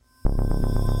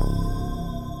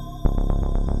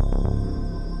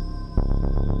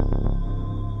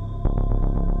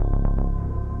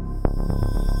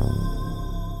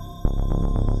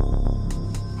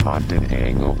Haunted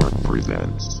Hangover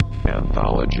presents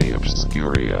Anthology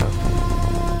Obscura.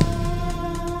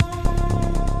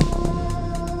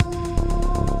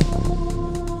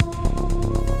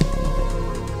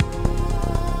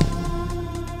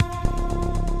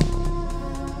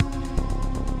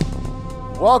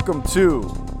 Welcome to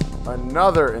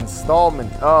another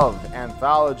installment of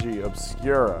Anthology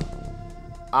Obscura.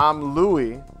 I'm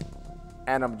Louie,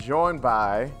 and I'm joined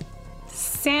by...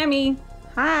 Sammy.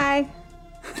 Hi.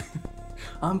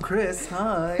 I'm Chris.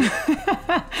 Hi.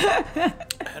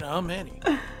 And I'm Manny.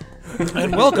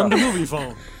 And welcome to Movie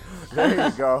Phone. There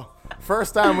you go.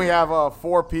 First time we have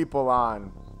 4 people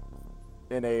on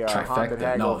in a Haunted Trifecta.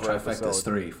 Hangover No, episode. trifecta's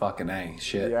 3. Fucking A.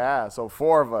 Shit. Yeah, so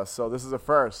 4 of us. So this is a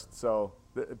first. So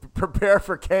prepare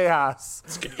for chaos.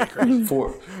 It's gonna get crazy.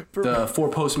 The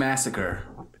 4-post massacre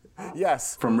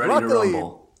Yes. from Ready to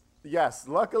Rumble. Yes,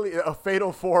 luckily a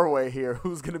fatal 4-way here.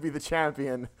 Who's going to be the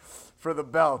champion for the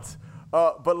belt?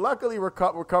 But luckily we're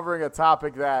covering a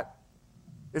topic that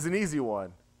is an easy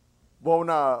one. Won't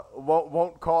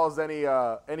cause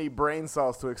any brain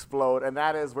cells to explode, and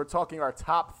that is we're talking our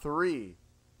top 3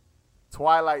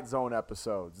 Twilight Zone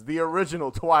episodes. The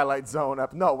original Twilight Zone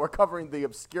No, we're covering the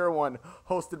obscure one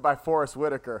hosted by Forrest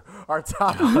Whitaker. Our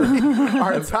top 3.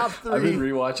 Our top 3. I've been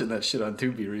rewatching that shit on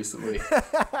Tubi recently.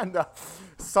 No,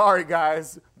 sorry,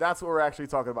 guys. That's what we're actually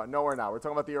talking about. No, we're not. We're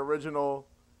talking about the original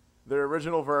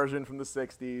version from the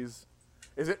 60s.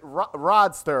 Is it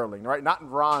Rod Sterling, right? Not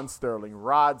Ron Sterling.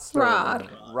 Rod Sterling.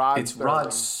 Rod It's Sterling. Rod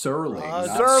Serling.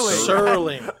 not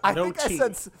Serling. I No think T.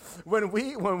 I said when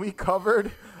we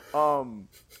covered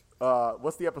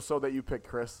what's the episode that you picked,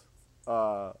 Chris?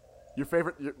 Your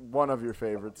favorite, one of your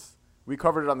favorites. We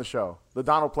covered it on the show, the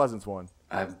Donald Pleasance one.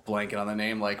 I'm blanking on the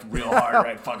name like real hard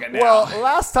right fucking now. Well,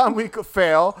 last time we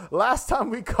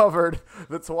covered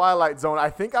the Twilight Zone, I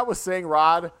think I was saying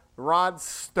Rod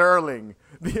Sterling,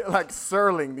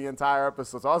 Serling the entire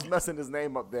episode. So I was messing his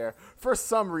name up there for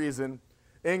some reason.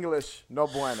 English, no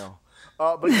bueno.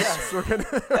 But yes,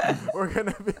 we're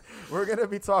gonna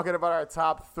be talking about our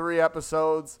top 3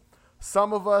 episodes.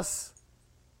 Some of us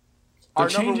They're are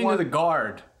changing to the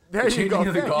guard. There you go.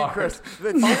 Thank you, Chris.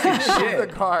 The changing of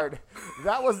the guard.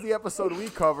 That was the episode we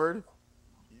covered.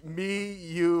 Me,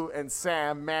 you, and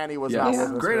Sam. Manny was not with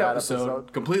us. Great for that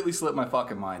episode. Completely slipped my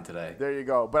fucking mind today. There you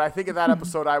go. But I think in that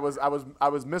episode I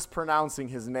was mispronouncing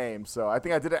his name, so I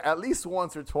think I did it at least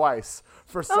once or twice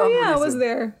for some reason. I was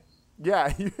there.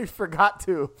 Yeah, you forgot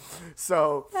to.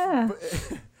 So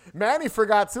Manny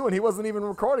forgot too, and he wasn't even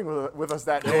recording with us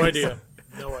that day. No idea.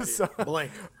 No idea. So-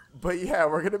 Blank. But yeah,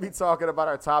 we're gonna be talking about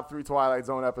our top 3 Twilight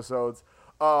Zone episodes.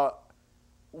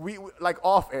 We like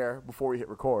off air before we hit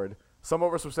record. Some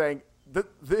of us were saying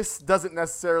this doesn't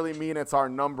necessarily mean it's our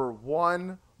number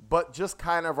 1, but just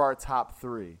kind of our top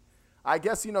 3. I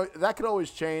guess that could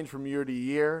always change from year to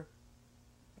year,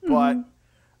 but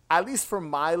at least for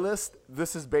my list,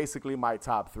 this is basically my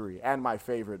top 3 and my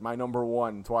favorite, my number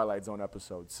 1 Twilight Zone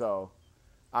episode. So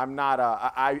I'm not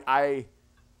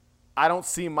I don't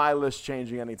see my list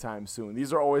changing anytime soon.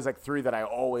 These are always like 3 that I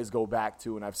always go back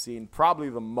to, and I've seen probably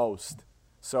the most.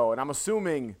 So, and I'm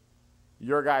assuming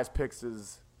your guys' picks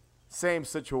is same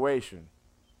situation,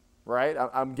 right?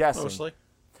 I'm guessing.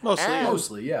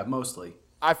 Mostly.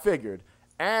 I figured.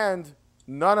 And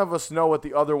none of us know what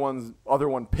the other one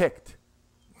picked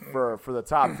for the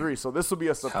top 3. So this will be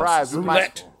a surprise.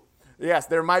 Yes,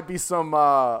 there might be some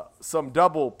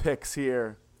double picks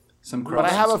here. But I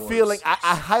have a feeling, I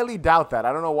highly doubt that.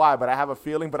 I don't know why, but I have a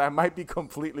feeling, but I might be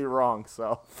completely wrong.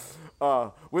 So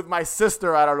with my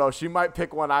sister, I don't know. She might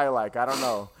pick one I like. I don't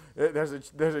know. There's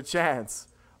a chance.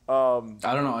 I don't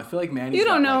know. I feel like Manny's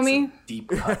got some deep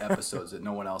cut episodes that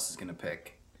no one else is going to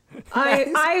pick. I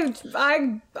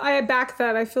back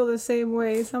that. I feel the same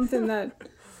way. Something that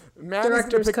Manny's going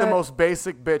to pick the most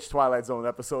basic bitch Twilight Zone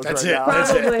episodes That's right it. now.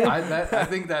 That's it. I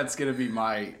think that's going to be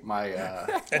my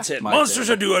That's it. my Monsters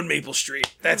thing. are due on Maple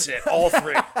Street. That's it. All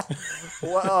 3.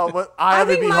 Well, but I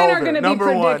think mine are going to be number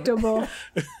predictable.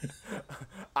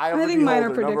 I think mine are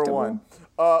Number predictable.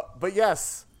 1. But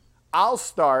yes, I'll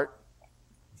start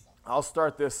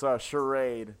this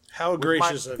charade. How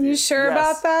gracious of You you. sure Yes.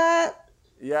 about that?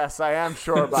 Yes, I am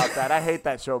sure about that. I hate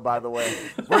that show, by the way.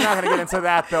 We're not going to get into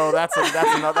that, though. That's a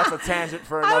tangent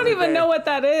for another I don't even day. know what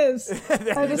that is.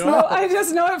 I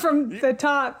just know it from the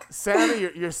talk. Sammy,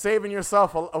 you're saving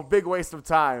yourself a big waste of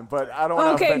time, but I don't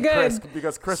want to offend good. Chris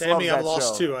because Chris Sammy, loves that I'm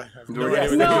lost show. too. I have no We're idea going what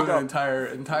to they're do doing. an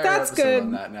entire That's episode good.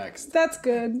 on that next. That's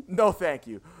good. No, thank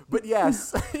you. But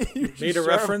yes, you Made a sure?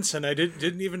 reference and I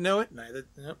didn't even know it.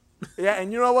 Yep. Yeah,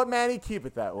 and you know what, Manny? Keep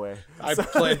it that way. I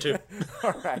plan to.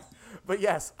 All right. But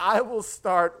yes, I will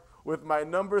start with my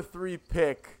number 3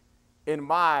 pick in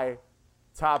my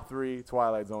top 3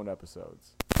 Twilight Zone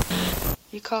episodes.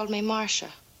 You called me Marcia.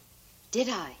 Did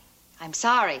I? I'm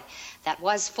sorry. That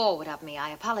was forward of me.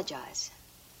 I apologize.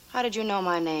 How did you know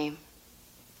my name?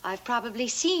 I've probably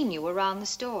seen you around the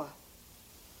store.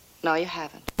 No, you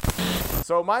haven't.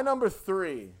 So my number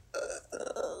 3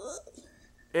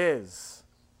 is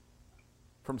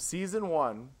from season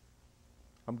 1.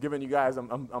 I'm giving you guys,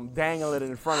 I'm dangling it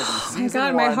in front of you. Oh my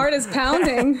God, my heart is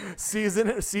pounding.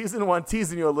 season 1,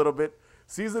 teasing you a little bit.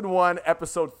 Season 1,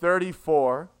 episode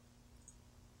 34.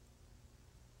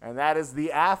 And that is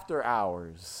The After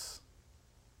Hours.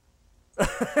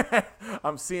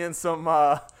 I'm seeing some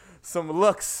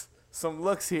looks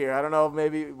here. I don't know,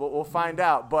 maybe we'll find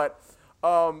out. But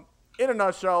in a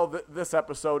nutshell, this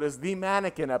episode is the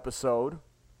mannequin episode,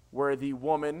 where the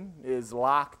woman is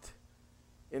locked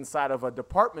inside of a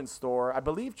department store, I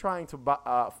believe trying to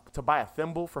buy a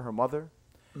thimble for her mother.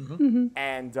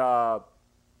 And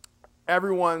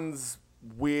everyone's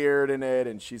weird in it,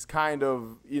 and she's kind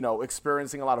of,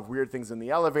 experiencing a lot of weird things in the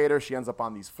elevator. She ends up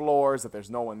on these floors that there's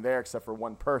no one there except for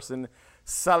one person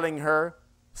selling her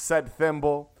said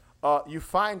thimble. You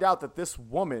find out that this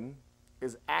woman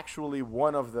is actually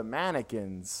one of the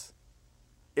mannequins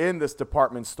in this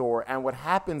department store. And what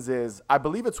happens is, I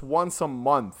believe it's once a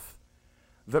month,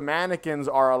 the mannequins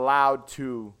are allowed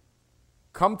to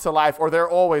come to life, or they're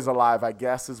always alive, I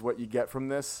guess, is what you get from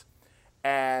this.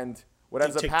 And what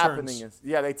ends up happening is,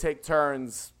 they take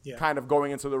turns kind of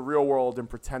going into the real world and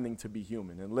pretending to be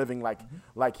human and living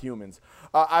like humans.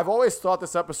 I've always thought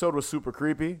this episode was super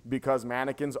creepy because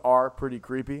mannequins are pretty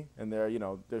creepy. And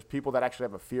there's people that actually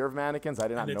have a fear of mannequins. I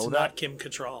did not know that. It's not Kim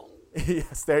Cattrall.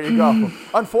 Yes, there you go.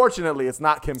 Unfortunately, it's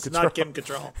not Kim Cattrall. It's not Kim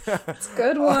Cattrall. It's a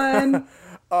good one.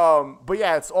 But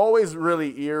yeah, it's always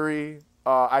really eerie.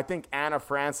 I think Anna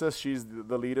Francis, she's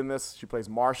the lead in this. She plays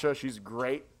Marcia. She's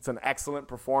great. It's an excellent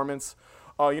performance.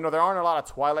 There aren't a lot of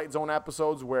Twilight Zone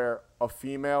episodes where a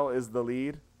female is the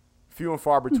lead. Few and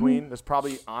far between. There's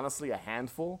probably, honestly, a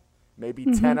handful, maybe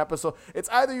 10 episodes. It's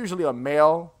either usually a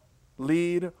male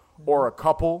lead or a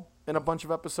couple in a bunch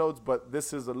of episodes, but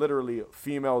this is a literally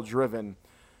female-driven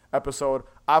episode.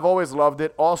 I've always loved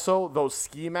it. Also, those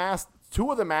ski masks,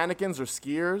 2 of the mannequins are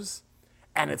skiers,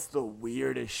 and it's the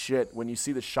weirdest shit when you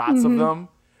see the shots of them.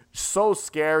 So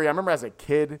scary. I remember as a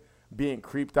kid being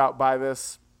creeped out by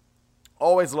this.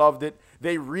 Always loved it.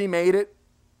 They remade it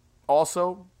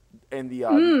also in the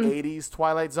 80s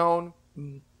Twilight Zone.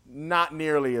 Not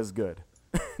nearly as good.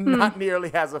 Not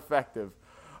nearly as effective.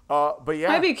 But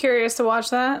yeah, I'd be curious to watch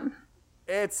that.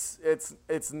 It's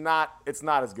not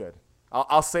as good.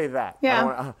 I'll say that.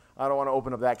 Yeah. I don't want to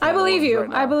open up that can I of believe worms you. right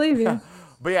now. I believe you.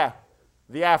 But yeah,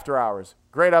 The After Hours.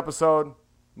 Great episode.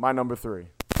 My number 3.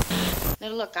 Now,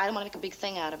 look, I don't want to make a big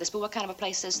thing out of this, but what kind of a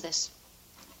place is this?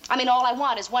 I mean, all I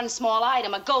want is one small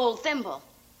item, a gold thimble.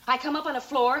 I come up on a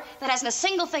floor that hasn't a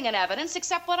single thing in evidence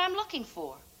except what I'm looking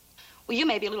for. Well, you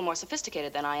may be a little more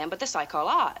sophisticated than I am, but this I call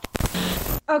odd.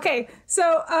 Okay,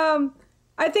 so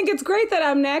I think it's great that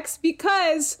I'm next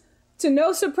because, to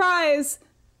no surprise,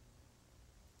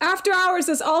 After Hours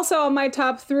is also on my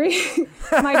top 3,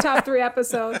 my top 3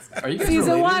 episodes. Are you guys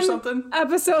Season related 1, or something?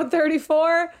 episode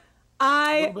 34.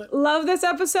 I love this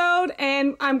episode,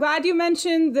 and I'm glad you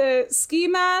mentioned the ski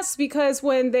masks because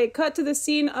when they cut to the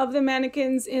scene of the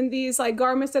mannequins in these like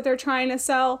garments that they're trying to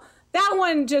sell, that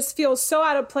one just feels so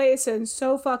out of place and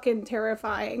so fucking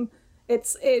terrifying.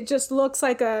 It just looks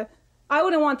like I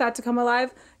wouldn't want that to come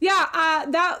alive. Yeah,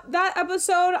 that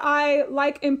episode I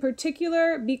like in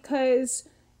particular because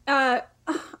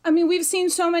we've seen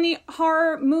so many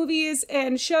horror movies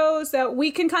and shows that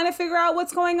we can kind of figure out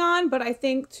what's going on, but I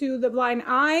think to the blind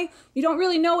eye, you don't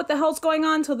really know what the hell's going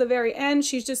on till the very end.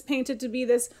 She's just painted to be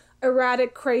this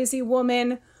erratic, crazy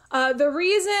woman. The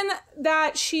reason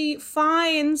that she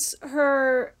finds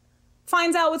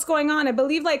out what's going on, I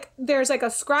believe there's a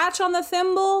scratch on the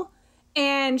thimble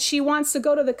and she wants to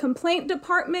go to the complaint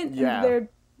department. Yeah.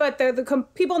 But the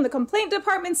people in the complaint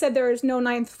department said there is no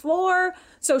 9th floor.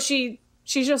 So she's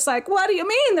just like, what do you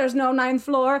mean there's no 9th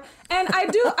floor? And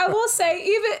I will say,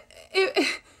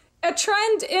 a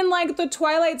trend in the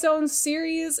Twilight Zone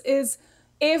series is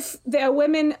if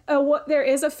there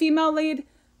is a female lead,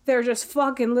 they're just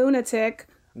fucking lunatic.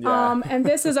 Yeah. And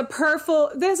this is a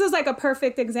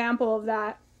perfect example of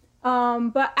that.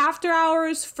 But After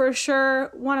Hours, for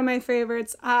sure, one of my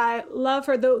favorites. I love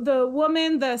her. The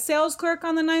woman, the sales clerk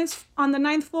on the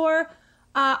 9th floor,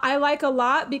 I like a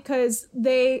lot because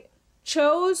they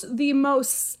chose the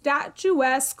most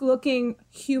statuesque looking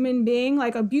human being,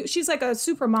 she's like a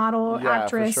supermodel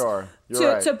actress. For sure.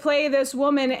 to play this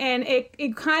woman, and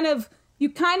it kind of, you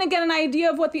kind of get an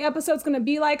idea of what the episode's going to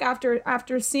be like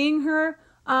after seeing her.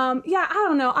 I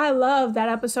don't know. I love that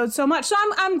episode so much. So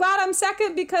I'm glad I'm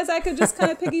second, because I could just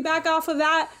kind of piggyback off of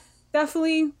that.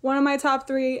 Definitely one of my top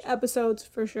 3 episodes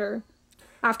for sure.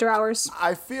 After Hours.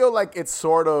 I feel like it's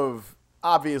sort of,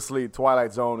 obviously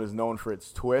Twilight Zone is known for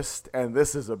its twist, and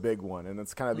this is a big one, and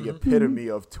it's kind of the epitome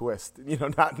of twist. You know,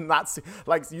 not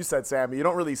like you said, Sammy, you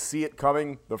don't really see it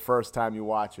coming the first time you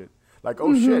watch it. Like,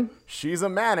 oh shit, she's a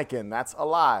mannequin. That's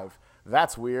alive.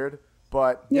 That's weird.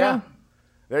 But yeah.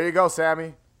 There you go,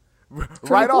 Sammy.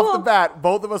 Right off the bat,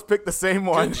 both of us picked the same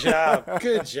one. Good job.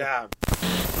 Good job.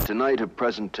 Tonight, a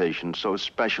presentation so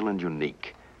special and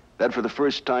unique that for the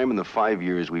first time in the 5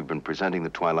 years we've been presenting the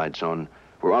Twilight Zone,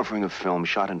 we're offering a film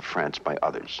shot in France by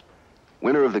others.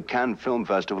 Winner of the Cannes Film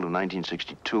Festival of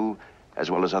 1962,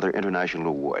 as well as other international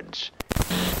awards.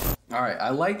 All right, I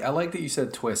like that you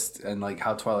said twist, and like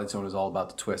how Twilight Zone is all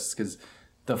about the twists, because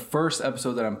the first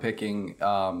episode that I'm picking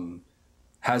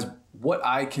has what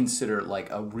I consider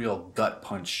like a real gut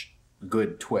punch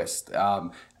good twist.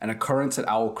 An occurrence at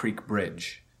Owl Creek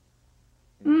Bridge.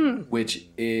 Which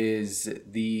is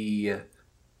the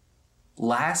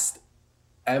last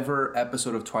ever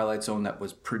episode of Twilight Zone that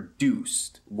was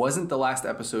produced. Wasn't the last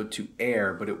episode to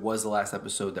air, but it was the last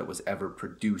episode that was ever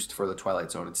produced for the Twilight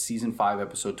Zone. It's season 5,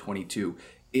 episode 22.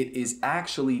 It is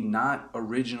actually not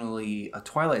originally a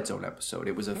Twilight Zone episode.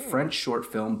 It was a French short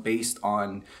film based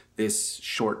on this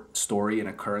short story, An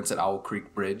Occurrence at Owl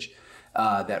Creek Bridge,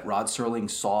 that Rod Serling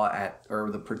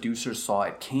the producers saw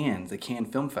at Cannes, the Cannes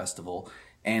Film Festival,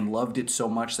 and loved it so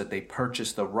much that they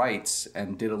purchased the rights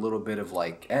and did a little bit of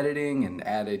like editing and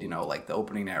added, like the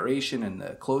opening narration and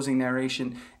the closing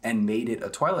narration, and made it a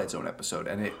Twilight Zone episode.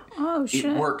 And it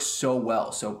works so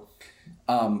well. So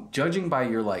judging by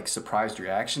your like surprised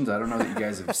reactions, I don't know that you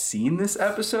guys have seen this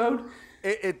episode.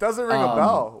 It doesn't ring a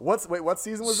bell. What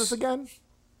season was this again?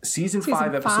 Season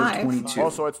 5, episode 22. Oh,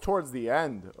 so it's towards the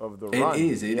end of the run. It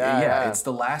is. Yeah, it's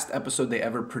the last episode they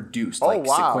ever produced,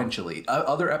 sequentially.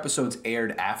 Other episodes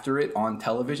aired after it on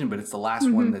television, but it's the last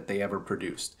one that they ever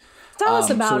produced. Tell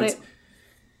us about it.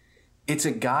 It's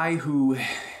a guy who...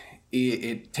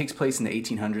 It takes place in the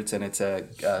 1800s, and it's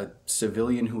a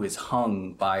civilian who is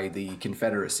hung by the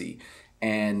Confederacy.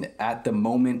 And at the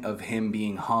moment of him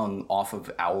being hung off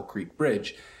of Owl Creek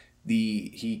Bridge...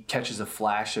 he catches a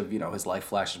flash of, his life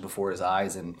flashes before his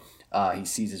eyes, and he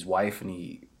sees his wife, and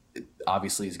he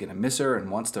obviously is going to miss her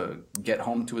and wants to get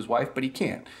home to his wife, but he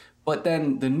can't. But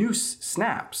then the noose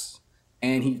snaps,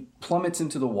 and he plummets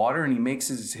into the water, and he makes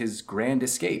his grand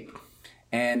escape.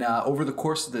 And over the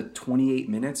course of the 28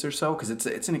 minutes or so, because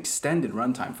it's an extended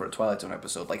runtime for a Twilight Zone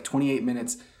episode, like 28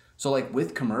 minutes. So like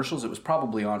with commercials, it was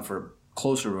probably on for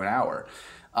closer to an hour.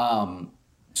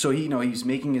 So he's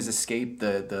making his escape.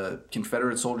 The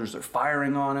Confederate soldiers are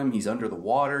firing on him. He's under the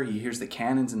water. He hears the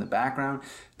cannons in the background.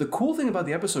 The cool thing about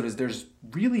the episode is there's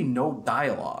really no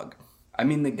dialogue. I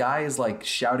mean, the guy is like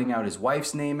shouting out his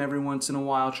wife's name every once in a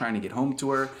while, trying to get home to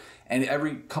her. And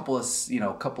every couple of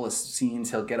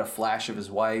scenes, he'll get a flash of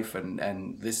his wife,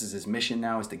 and this is his mission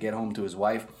now, is to get home to his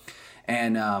wife.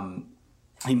 And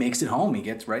he makes it home. He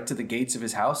gets right to the gates of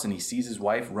his house, and he sees his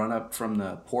wife run up from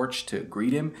the porch to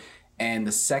greet him. And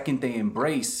the second they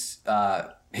embrace,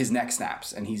 his neck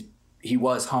snaps, and he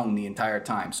was hung the entire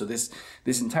time. So this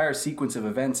entire sequence of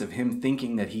events of him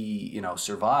thinking that he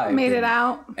survived, made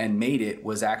it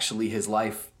was actually his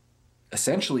life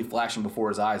essentially flashing before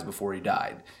his eyes before he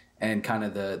died, and kind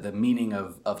of the meaning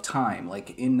of time.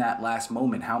 Like in that last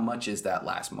moment, how much is that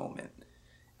last moment?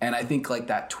 And I think like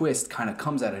that twist kind of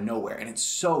comes out of nowhere, and it's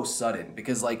so sudden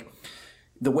because like.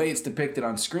 The way it's depicted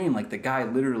on screen, like the guy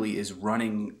literally is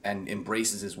running and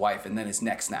embraces his wife, and then his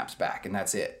neck snaps back, and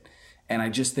that's it. And I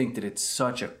just think that it's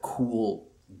such a cool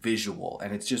visual,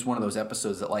 and it's just one of those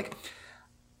episodes that like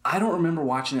I don't remember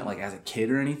watching it like as a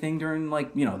kid or anything during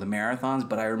like the marathons,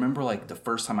 but I remember like the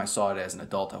first time I saw it as an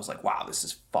adult, I was like, wow, this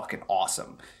is fucking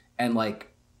awesome, and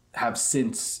like have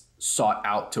since sought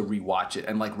out to rewatch it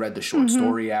and like read the short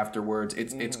story afterwards.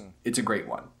 It's a great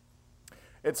one.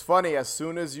 It's funny, as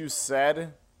soon as you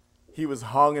said he was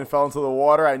hung and fell into the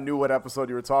water, I knew what episode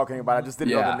you were talking about. I just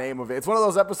didn't know the name of it. It's one of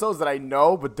those episodes that I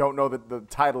know but don't know the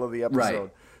title of the episode.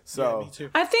 Right. So yeah, me too.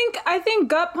 I think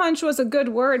gut punch was a good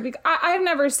word because I've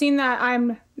never seen that.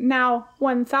 I'm now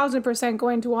 1000%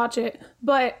 going to watch it.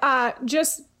 But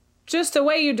just the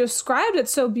way you described it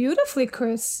so beautifully,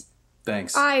 Chris.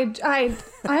 Thanks. I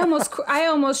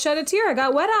almost shed a tear. I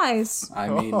got wet eyes. I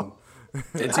mean,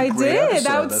 it's a great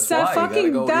episode. That's why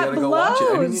you gotta go watch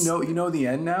it. I mean, you know the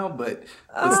end now, but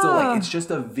still, like, it's just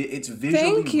it's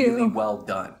visually really well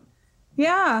done.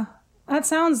 Yeah. That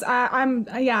sounds.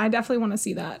 I definitely want to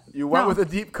see that. You went with a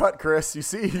deep cut, Chris. You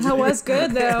see, that was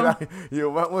good though. You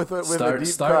went with a deep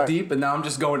start cut. deep, and now I'm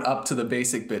just going up to the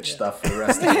basic bitch stuff for the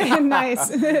rest of it.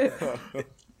 Nice.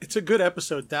 It's a good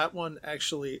episode. That one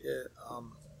actually,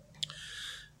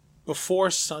 before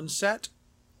sunset.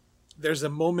 There's a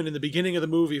moment in the beginning of the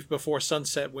movie before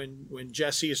sunset when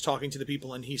Jesse is talking to the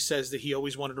people and he says that he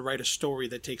always wanted to write a story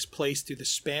that takes place through the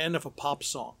span of a pop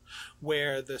song,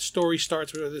 where the story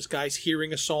starts with this guy's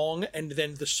hearing a song and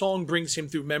then the song brings him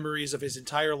through memories of his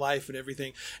entire life and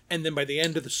everything. And then by the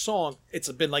end of the song,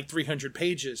 it's been like 300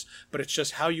 pages, but it's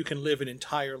just how you can live an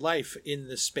entire life in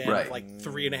the span of like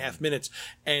 3.5 minutes.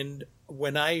 And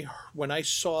when I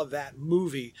saw that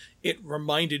movie, it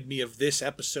reminded me of this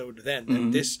episode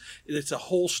then. That it's a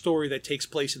whole story that takes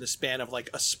place in the span of like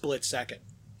a split second.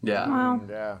 Yeah. Wow.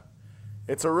 Yeah.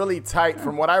 It's a really tight,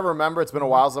 from what I remember, it's been a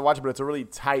while since I watched it, but it's a really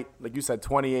tight, like you said,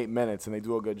 28 minutes, and they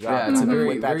do a good job. Yeah, it's a very,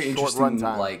 with that very short interesting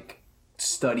runtime. like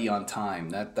study on time.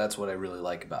 That's what I really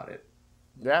like about it.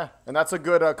 Yeah, and that's a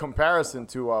good comparison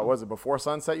to, was it Before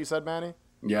Sunset, you said, Manny?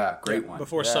 Yeah, great one.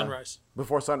 Before sunrise.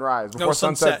 Before Sunrise. Before No,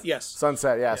 Sunset, yes.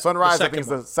 Sunset, yeah. Sunrise, I think, is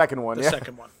the second one. The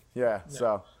second one. Yeah,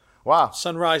 so, wow.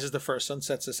 Sunrise is the first.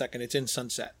 Sunset's the second. It's in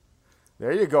Sunset.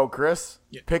 There you go, Chris.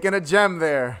 Yeah. Picking a gem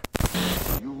there.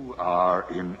 You are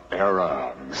in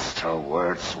error, Mr.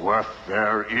 Wordsworth.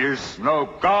 There is no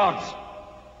God.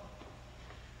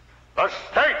 The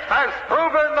state has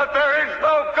proven that there is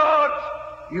no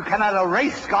God. You cannot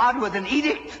erase God with an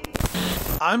edict.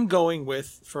 I'm going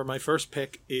with, for my first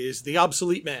pick, is The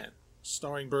Obsolete Man,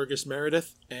 starring Burgess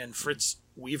Meredith and Fritz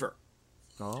Weaver.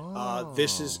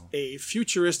 This is a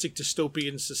futuristic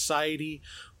dystopian society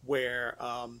where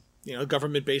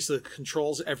government basically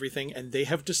controls everything, and they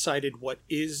have decided what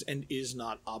is and is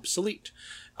not obsolete.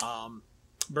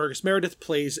 Burgess Meredith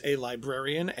plays a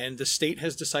librarian, and the state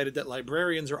has decided that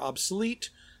librarians are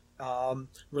obsolete.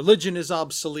 Religion is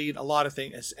obsolete, a lot of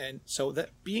things, and so that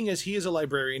being as he is a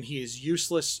librarian, he is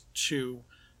useless to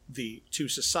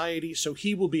society, so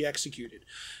he will be executed.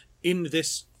 In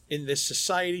this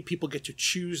society, people get to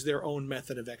choose their own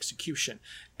method of execution,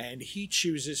 and he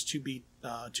chooses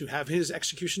to have his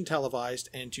execution televised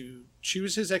and to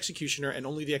choose his executioner, and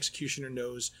only the executioner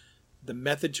knows the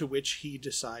method to which he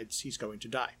decides he's going to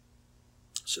die.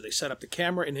 So they set up the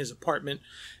camera in his apartment,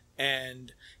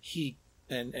 and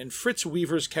And Fritz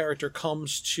Weaver's character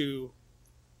comes to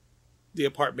the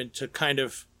apartment to kind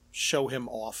of show him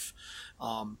off,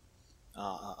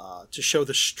 to show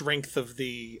the strength of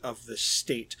the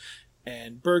state.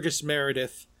 And Burgess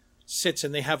Meredith sits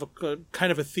and they have a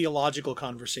kind of a theological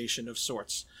conversation of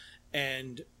sorts.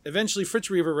 And eventually Fritz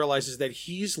Weaver realizes that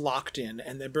he's locked in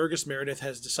and that Burgess Meredith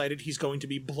has decided he's going to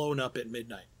be blown up at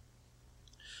midnight.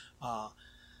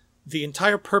 The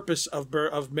entire purpose of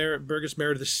Burgess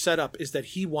Meredith's setup is that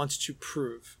he wants to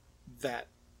prove that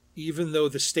even though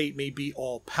the state may be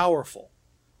all-powerful,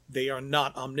 they are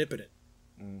not omnipotent.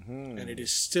 Mm-hmm. And it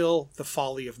is still the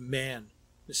folly of man.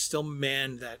 It's still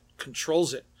man that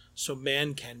controls it, so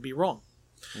man can be wrong.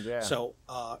 Yeah. So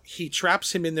he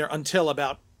traps him in there until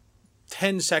about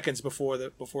 10 seconds before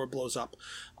it blows up,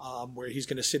 where he's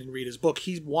going to sit and read his book.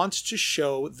 He wants to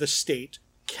show the state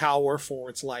cower for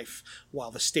its life,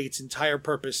 while the state's entire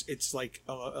purpose, it's like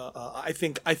I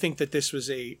think that this was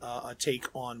a take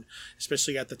on,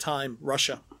 especially at the time,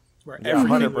 Russia, where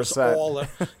everything 100%. Was all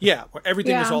where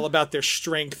everything was all about their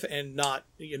strength and not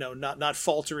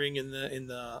faltering in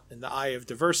the eye of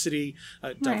adversity.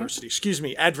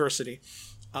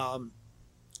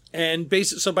 And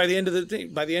basically, so by the end of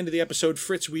the episode,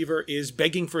 Fritz Weaver is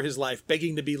begging for his life,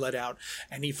 begging to be let out,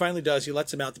 and he finally does. He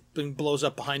lets him out. The thing blows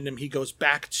up behind him. He goes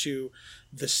back to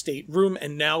the state room,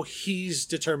 and now he's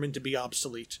determined to be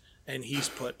obsolete, and he's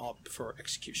put up for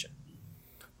execution.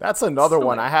 That's another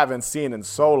one I haven't seen in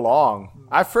so long.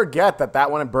 I forget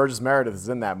that one and Burgess Meredith is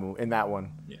in that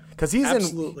one. Yeah, because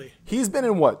he's been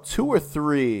in what, 2 or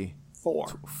 3.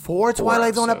 Four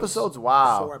Twilight Zone episodes.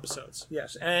 Wow. 4 episodes.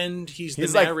 Yes, and he's the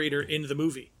narrator in the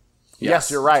movie.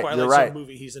 Yes, you're right. Twilight Zone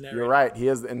movie, he's the narrator. You're right. He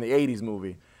is in the 80s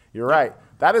movie. You're right.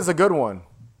 That is a good one.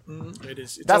 It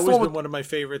is. It's always been one of my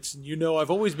favorites.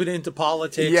 I've always been into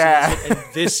politics. Yeah. And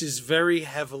this is very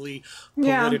heavily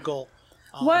political.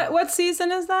 Yeah. What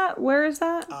season is that? Where is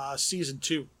that? Season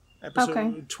 2,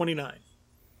 episode 29.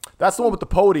 That's the one with the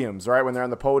podiums, right? When they're on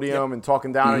the podium and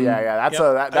talking down. Mm-hmm. Yeah. That is a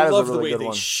really good one. I love the way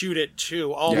they shoot it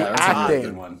too. Oh, the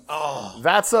acting. One. Oh,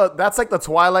 that's like the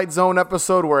Twilight Zone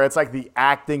episode where it's like the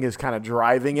acting is kind of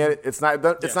driving it. It's not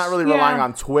really relying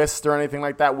on twist or anything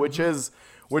like that, which is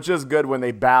good when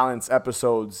they balance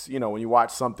episodes. When you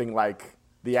watch something like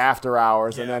the after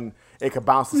hours, and then it could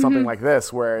bounce to something like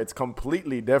this where it's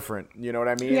completely different. You know what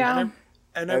I mean? Yeah.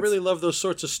 And I really love those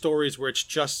sorts of stories where it's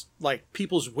just like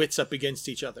people's wits up against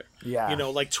each other. Yeah. You know,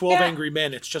 like 12 Angry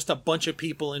Men, it's just a bunch of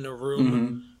people in a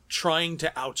room trying to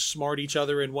outsmart each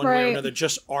other in one way or another,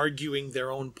 just arguing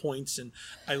their own points. And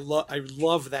I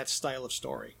love that style of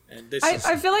story. And this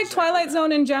I feel like Twilight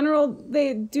Zone in general,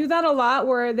 they do that a lot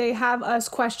where they have us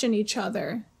question each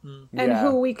other and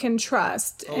who we can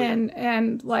trust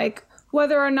and like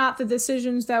whether or not the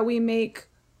decisions that we make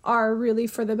are really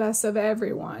for the best of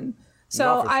everyone.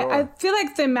 So I feel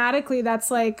like thematically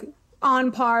that's like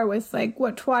on par with like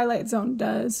what Twilight Zone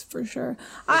does for sure.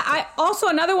 I also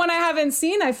another one I haven't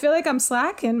seen. I feel like I'm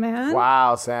slacking, man.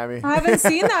 Wow, Sammy. I haven't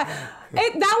seen that.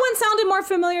 That one sounded more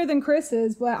familiar than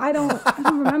Chris's, but I don't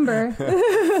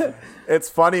remember. It's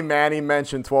funny Manny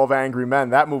mentioned 12 Angry Men.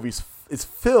 That movie's is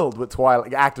filled with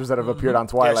Twilight actors that have appeared on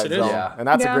Twilight Zone, and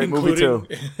that's a great movie too.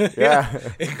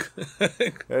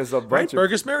 There's a bunch.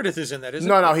 Burgess Meredith is in that, isn't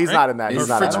he? No, he's not in that. He's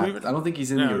not in that. I don't think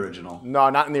he's in the original. No,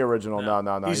 not in the original.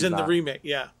 No. He's in the remake.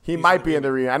 Yeah, he might be in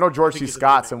the remake. I know George C.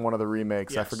 Scott's in one of the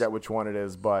remakes. I forget which one it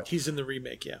is, but he's in the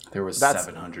remake. Yeah, there was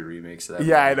 700 remakes of that.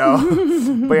 Yeah, I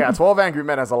know. But yeah, 12 Angry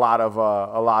Men has a lot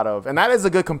of, and that is a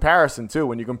good comparison too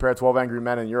when you compare 12 Angry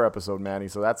Men in your episode, Manny.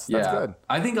 So that's good.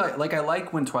 I think I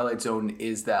like when Twilight Zone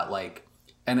is that like,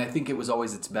 and I think it was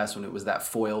always its best when it was that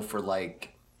foil for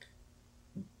like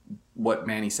what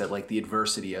Manny said, like the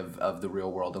adversity of the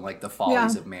real world and like the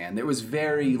follies of man. It was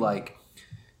very like,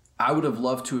 I would have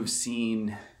loved to have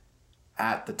seen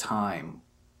at the time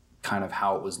kind of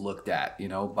how it was looked at, you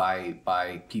know,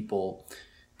 by people,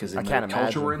 because in the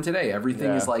culture we're in today, everything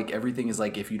is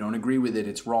like if you don't agree with it,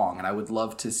 it's wrong. And I would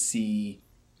love to see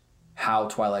how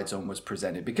Twilight Zone was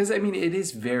presented, because I mean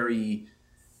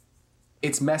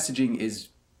its messaging is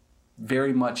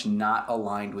very much not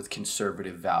aligned with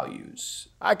conservative values.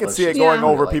 I could see it going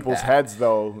over people's heads,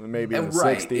 though, maybe in the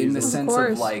 60s. In the sense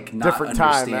of like not different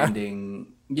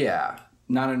understanding.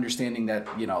 Not understanding that,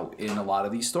 you know, in a lot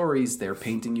of these stories, they're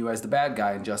painting you as the bad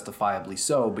guy, and justifiably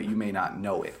so, but you may not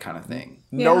know it, kind of thing.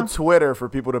 No Twitter for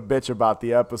people to bitch about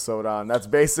the episode on. That's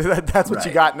basically that's what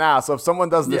you got now. So if someone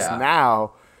does this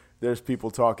now, there's people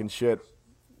talking shit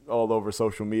all over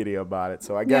social media about it.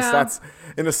 So I guess that's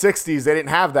in the 60s they didn't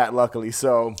have that, luckily.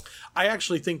 So I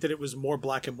actually think that it was more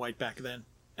black and white back then,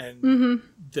 and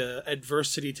the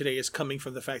adversity today is coming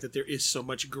from the fact that there is so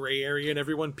much gray area in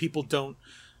everyone. People don't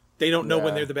know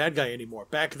when they're the bad guy anymore.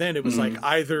 Back then it was like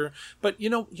either, but you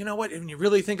know what, when you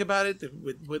really think about it,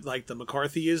 with like the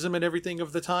McCarthyism and everything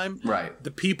of the time,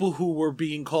 the people who were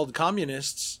being called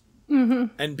communists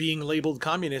and being labeled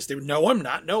communist, they would, no, I'm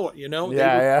not. No, you know, they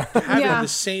were having the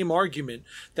same argument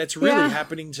that's really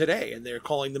happening today, and they're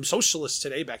calling them socialists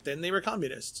today. Back then, they were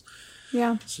communists.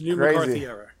 Yeah, it's a new McCarthy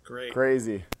era. Great,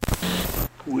 crazy.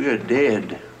 We're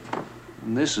dead,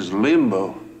 and this is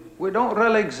limbo. We don't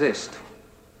really exist.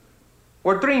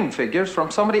 We're dream figures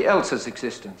from somebody else's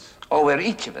existence. Or we're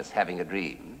each of us having a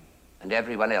dream, and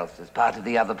everyone else is part of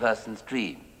the other person's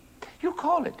dream. You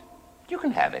call it. You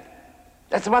can have it.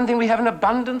 That's the one thing we have an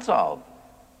abundance of.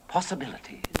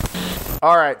 Possibilities.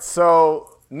 All right,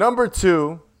 so number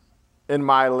 2 in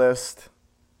my list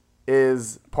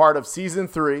is part of season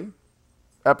 3,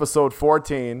 episode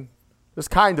 14. There's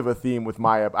kind of a theme with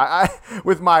my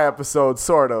with my episode,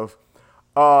 sort of.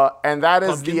 And that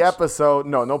is the episode.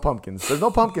 No pumpkins. There's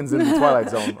no pumpkins in the Twilight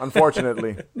Zone,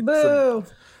 unfortunately. Boo. So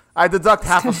I deduct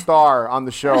half a star on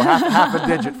the show, half a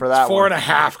digit for that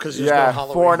 4.5 because there's no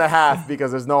Halloween. 4.5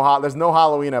 because there's no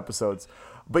Halloween episodes.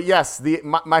 But yes,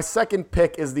 my second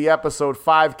pick is the episode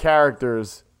 5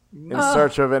 characters in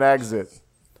search of an exit.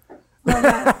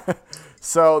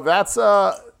 So that's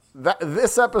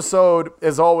this episode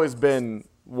has always been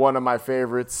one of my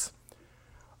favorites.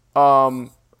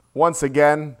 Once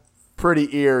again,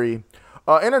 pretty eerie.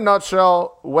 In a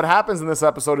nutshell, what happens in this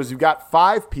episode is you've got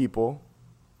 5 people,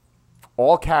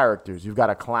 all characters. You've got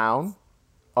a clown,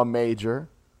 a major,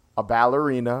 a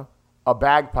ballerina, a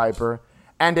bagpiper,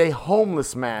 and a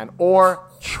homeless man, or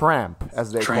tramp,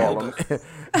 as they call him.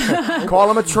 Call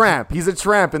him a tramp. He's a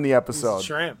tramp in the episode. He's a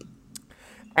tramp.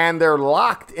 And they're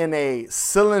locked in a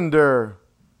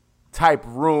cylinder-type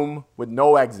room with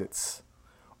no exits.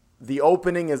 The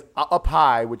opening is up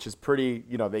high, which is pretty,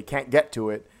 they can't get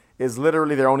to it, is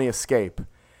literally their only escape.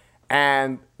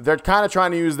 And they're kind of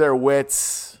trying to use their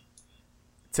wits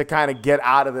to kind of get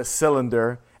out of the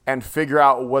cylinder and figure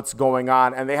out what's going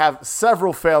on. And they have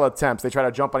several failed attempts. They try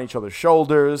to jump on each other's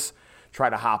shoulders,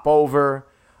 try to hop over.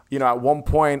 At one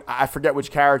point, I forget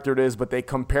which character it is, but they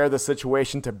compare the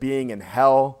situation to being in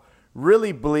hell.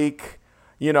 Really bleak.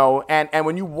 You know, and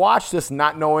when you watch this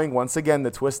not knowing, once again, the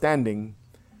twist ending,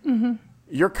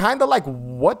 you're kind of like,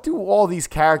 what do all these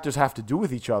characters have to do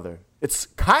with each other? It's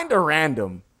kind of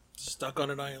random. Stuck on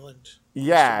an island.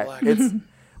 Yeah, it's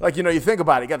like, you know, you think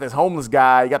about it. You got this homeless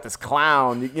guy, you got this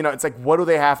clown. You know, it's like, what do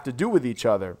they have to do with each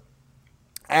other?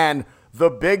 And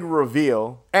the big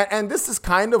reveal, and this is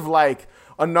kind of like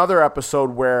another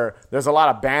episode where there's a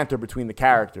lot of banter between the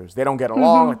characters. They don't get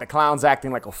along. Like the clown's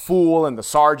acting like a fool, and the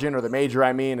sergeant or the major,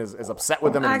 is upset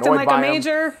with him and acting annoyed like by a him.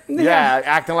 major. Yeah,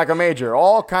 acting like a major.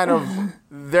 All kind of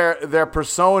their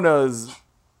personas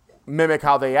mimic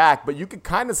how they act, but you can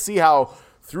kind of see how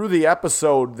through the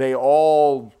episode they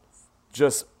all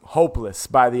just hopeless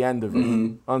by the end of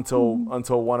it until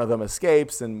one of them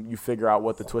escapes and you figure out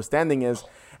what the twist ending is,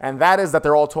 and that is that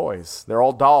they're all toys. They're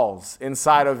all dolls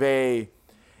inside of a,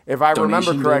 if I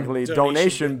remember correctly,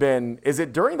 donation bin. Is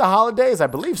it during the holidays? I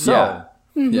believe so. Yeah,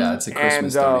 yeah, it's a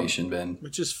Christmas donation bin.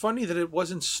 Which is funny that it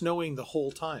wasn't snowing the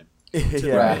whole time.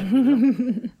 Yeah.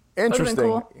 Interesting.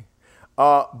 Cool.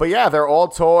 But yeah, they're all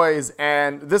toys,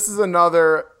 and this is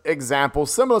another example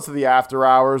similar to the After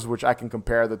Hours, which I can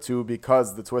compare the two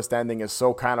because the twist ending is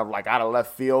so kind of like out of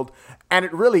left field, and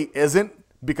it really isn't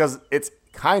because it's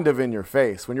kind of in your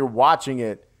face. When you're watching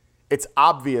it, it's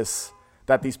obvious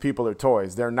that these people are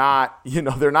toys. They're not,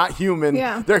 they're not human.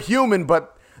 Yeah. They're human,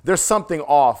 but there's something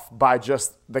off by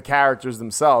just the characters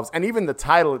themselves. And even the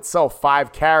title itself,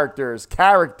 5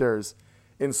 characters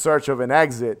in search of an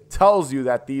exit, tells you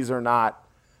that these are not,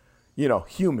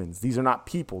 humans. These are not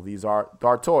people. These are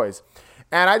toys.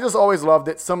 And I just always loved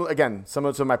it. Similar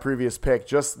to my previous pick,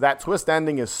 just that twist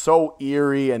ending is so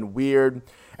eerie and weird.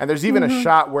 And there's even a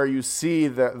shot where you see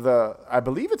the I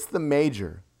believe it's the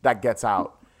major that gets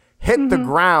out, hit the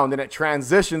ground, and it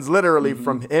transitions literally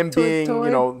from him being,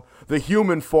 the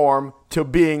human form to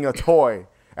being a toy.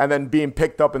 And then being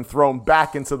picked up and thrown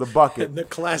back into the bucket. The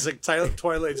classic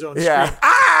Twilight Zone yeah. scream.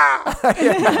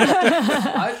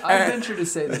 I venture to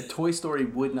say that Toy Story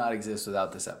would not exist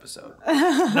without this episode.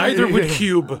 Neither would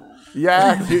Cube.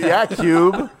 Yeah,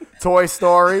 Cube, Toy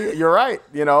Story. You're right.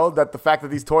 That the fact that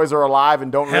these toys are alive and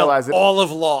don't realize it. All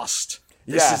of Lost.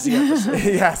 This is the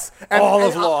episode. Yes. All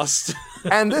of Lost.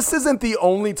 And this isn't the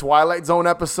only Twilight Zone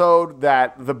episode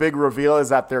that the big reveal is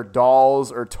that they're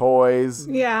dolls or toys.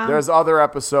 Yeah. There's other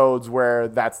episodes where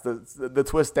that's the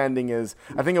twist ending is,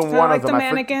 I think in Kinda one like of them. the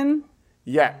mannequin.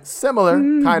 Yeah, similar,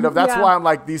 kind of. That's why I'm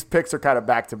like, these picks are kind of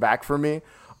back to back for me.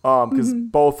 Because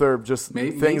both are just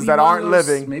things that aren't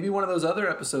living. Maybe one of those other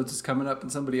episodes is coming up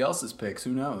in somebody else's picks.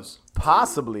 Who knows?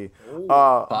 Possibly.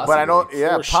 But I don't,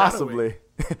 possibly.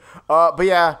 But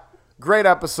yeah, great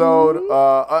episode.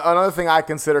 Another thing I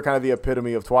consider kind of the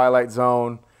epitome of Twilight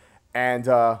Zone. And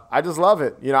I just love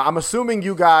it. I'm assuming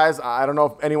you guys, I don't know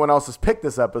if anyone else has picked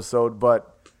this episode,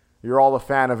 but you're all a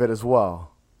fan of it as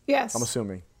well. Yes. I'm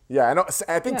assuming. Yeah,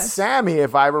 I think Sammy,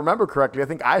 if I remember correctly, I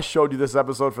think I showed you this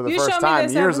episode for the first time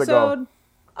years ago.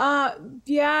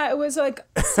 Yeah, it was like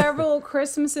several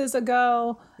Christmases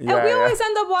ago. And we always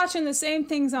end up watching the same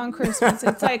things on Christmas.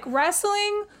 It's like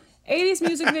wrestling, 80s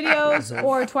music videos,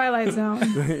 or Twilight Zone.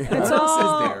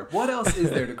 What else is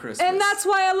there to Christmas? And that's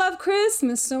why I love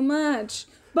Christmas so much.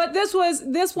 But this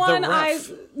one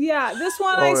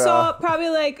I saw probably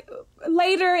like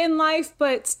later in life,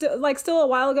 but still a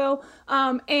while ago.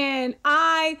 And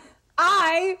I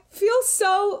feel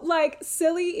so like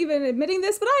silly even admitting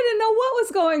this, but I didn't know what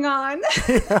was going on.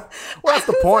 Well, that's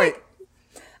the point.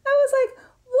 I was like,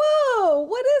 whoa,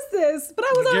 what is this? But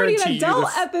I was already an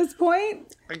adult at this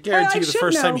point. I guarantee you the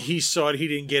first time he saw it, he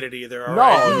didn't get it either. No.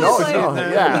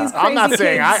 Yeah, I'm not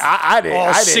saying I didn't. All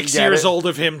I didn't 6 years old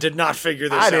of him did not figure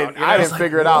this out. I didn't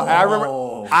figure it out.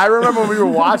 I remember when we were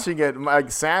watching it,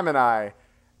 like Sam and I,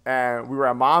 and we were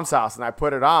at Mom's house, and I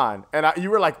put it on, and you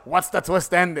were like, "What's the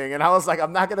twist ending?" And I was like,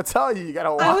 "I'm not gonna tell you. You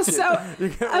gotta watch it. You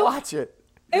gotta watch it."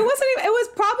 It wasn't even.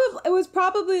 It was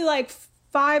probably like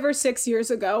 5 or 6 years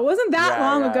ago. It wasn't that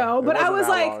long ago, but I was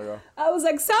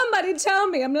like, somebody tell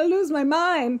me, I'm gonna lose my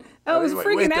mind. I was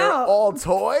freaking out. They're all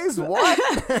toys? What?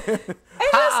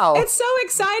 How? It's so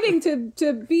exciting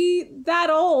to be that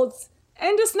old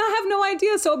and just not have no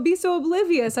idea. Be so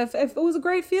oblivious. It was a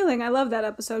great feeling. I love that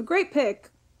episode. Great pick.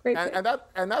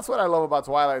 And that's what I love about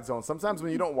Twilight Zone. Sometimes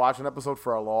when you don't watch an episode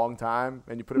for a long time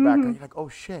and you put it back on, you're like, oh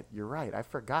shit, you're right. I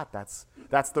forgot. That's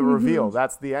the reveal.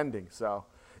 That's the ending. So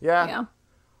yeah.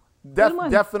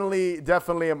 Definitely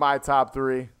in my top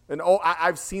 3. And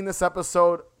I've seen this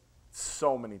episode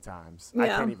so many times. I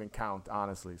can't even count,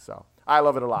 honestly. So I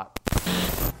love it a lot.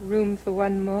 Room for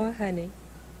one more, honey.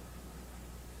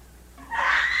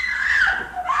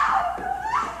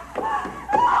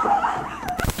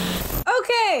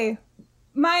 Okay.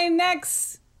 my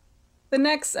next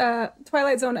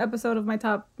Twilight Zone episode of my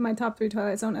top 3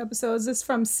 Twilight Zone episodes is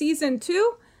from season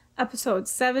 2, episode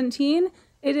 17.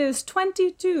 It is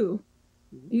 22.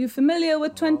 Are you familiar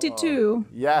with 22?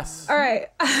 Yes. All right.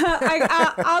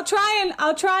 I'll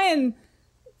try and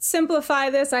simplify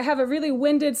this. I have a really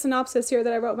winded synopsis here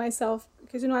that I wrote myself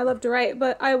because I love to write,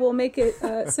 but I will make it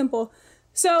simple.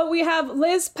 So we have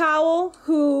Liz Powell,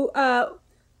 who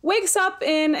wakes up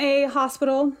in a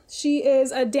hospital. She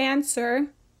is a dancer.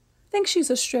 I think she's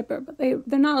a stripper, but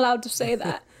they're not allowed to say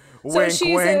that. So wink,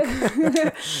 she's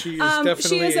wink. She is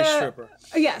definitely a stripper.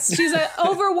 Yes, she's an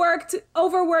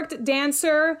overworked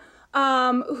dancer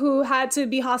who had to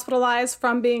be hospitalized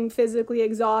from being physically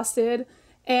exhausted.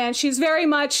 And she's very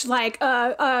much like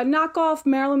a knockoff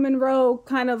Marilyn Monroe,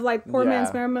 kind of like poor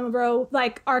man's Marilyn Monroe,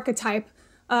 like archetype.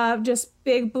 Just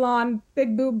big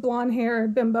boob, blonde hair,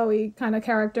 bimbo-y kind of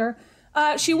character.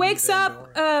 She wakes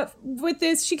up with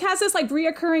this, she has this like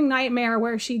reoccurring nightmare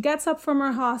where she gets up from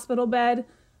her hospital bed.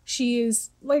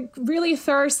 She's like really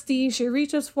thirsty. She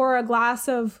reaches for a glass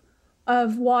of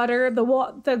water.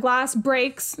 The glass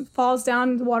breaks, falls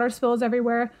down, the water spills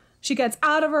everywhere. She gets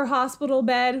out of her hospital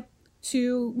bed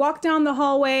to walk down the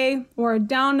hallway or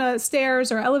down the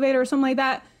stairs or elevator or something like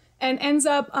that, and ends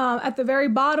up at the very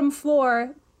bottom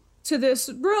floor to this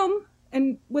room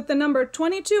and with the number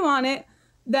 22 on it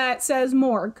that says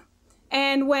morgue.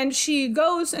 And when she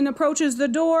goes and approaches the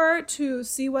door to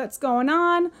see what's going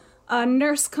on, a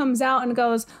nurse comes out and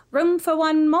goes, "Room for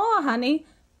one more, honey."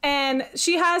 And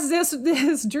she has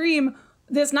this dream,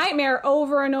 this nightmare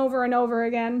over and over and over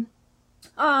again.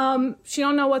 She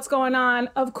don't know what's going on.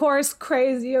 Of course,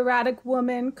 crazy, erratic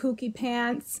woman, kooky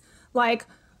pants, like,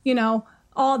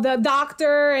 all the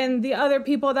doctor and the other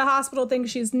people at the hospital think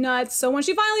she's nuts. So when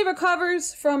she finally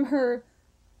recovers from her,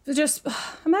 just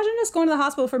imagine just going to the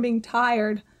hospital from being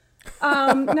tired.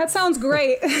 That sounds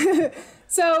great.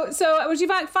 So when she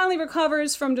finally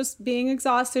recovers from just being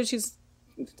exhausted, she's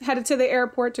headed to the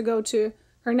airport to go to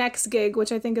her next gig,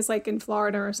 which I think is like in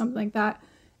Florida or something like that.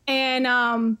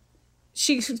 And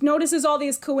she notices all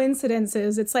these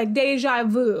coincidences. It's like deja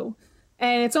vu.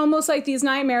 And it's almost like these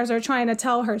nightmares are trying to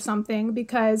tell her something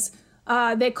because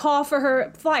they call for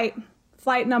her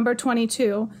flight number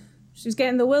 22. She's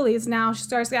getting the willies now. She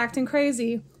starts acting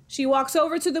crazy. She walks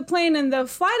over to the plane and the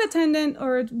flight attendant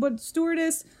or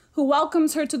stewardess who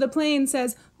welcomes her to the plane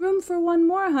says, "Room for one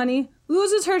more, honey."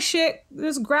 Loses her shit,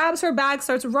 just grabs her bag,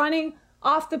 starts running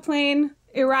off the plane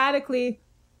erratically.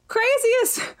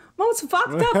 Craziest, most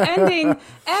fucked up ending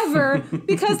ever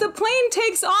because the plane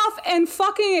takes off and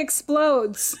fucking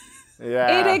explodes.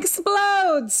 Yeah. It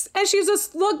explodes. And she's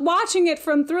just watching it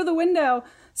from through the window.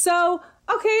 So,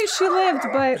 okay, she lived,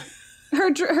 but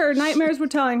her nightmares were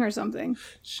telling her something.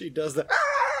 She does that.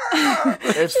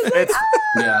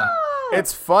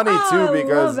 It's funny too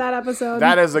because I love that episode.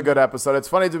 That is a good episode. It's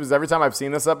funny too because every time I've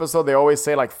seen this episode, they always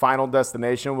say like Final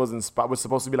Destination was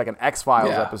supposed to be like an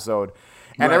X-Files episode.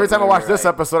 And every time I watched this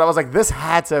episode, I was like, this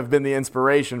had to have been the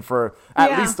inspiration for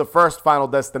at least the first Final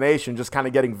Destination, just kind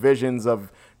of getting visions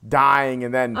of dying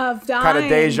and then kind of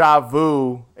deja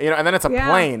vu, and then it's a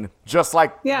plane, just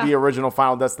like the original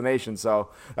Final Destination. So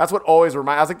that's what always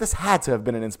reminded. I was like, this had to have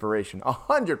been an inspiration,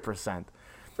 100%.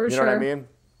 For sure. You know what I mean?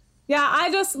 Yeah, I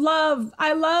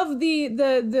love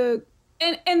the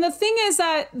and the thing is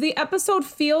that the episode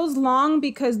feels long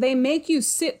because they make you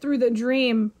sit through the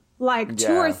dream like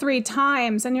 2 or 3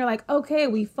 times and you're like, okay,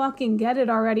 we fucking get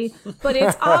it already. But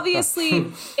it's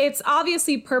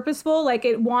obviously purposeful. Like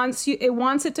it wants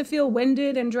it to feel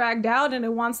winded and dragged out, and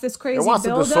it wants this crazy build up.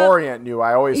 It wants to disorient you.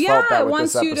 I always felt that with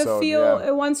this episode.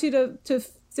 It wants you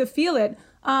to feel it.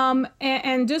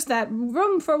 And just that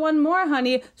room for one more,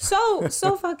 honey. So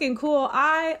fucking cool.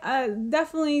 I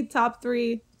definitely top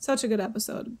 3. Such a good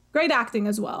episode. Great acting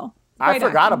as well. I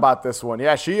forgot about this one.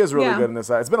 Yeah, she is really good in this.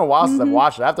 It's been a while since I've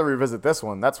watched it. I have to revisit this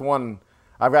one. That's one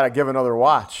I've got to give another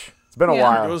watch. It's been a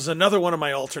while. It was another one of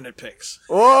my alternate picks.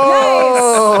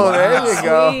 Oh, nice. There you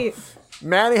go. Sweet.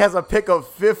 Manny has a pick of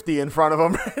 50 in front of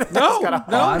him. I've got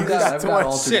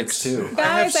alternates too.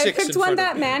 Guys, I picked one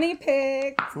that Manny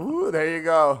picked. Ooh, there you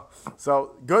go.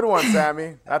 So, good one,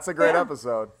 Sammy. That's a great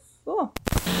episode. Cool.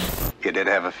 You did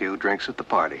have a few drinks at the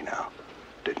party now,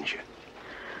 didn't you?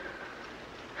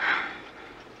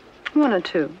 1 or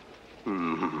 2.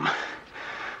 Mm-hmm.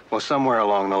 Well, somewhere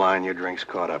along the line, your drinks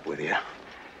caught up with you,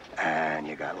 and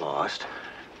you got lost,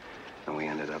 and we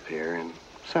ended up here in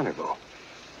Centerville.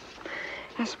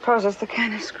 I suppose it's the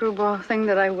kind of screwball thing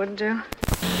that I would do.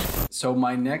 So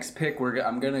my next pick,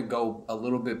 I'm going to go a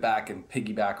little bit back and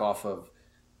piggyback off of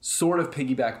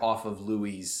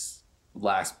Louis'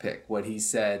 last pick. What he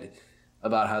said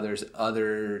about how there's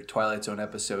other Twilight Zone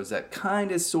episodes that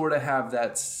kind of sort of have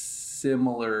that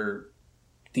similar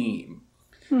theme.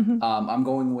 I'm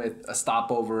going with A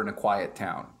Stopover in a Quiet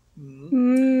Town.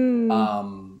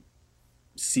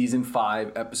 Season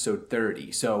 5, episode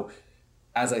 30. So,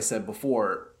 as I said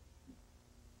before,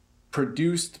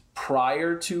 produced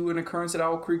prior to An Occurrence at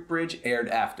Owl Creek Bridge, aired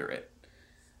after it.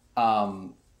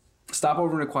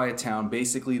 Stopover in a Quiet Town,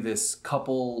 basically this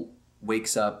couple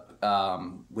wakes up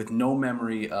with no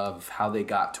memory of how they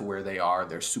got to where they are.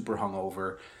 They're super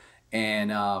hungover.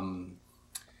 And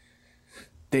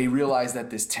they realize that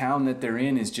this town that they're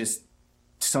in is just,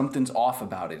 something's off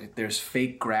about it. There's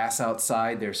fake grass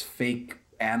outside. There's fake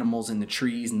animals in the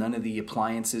trees. None of the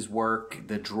appliances work.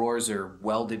 The drawers are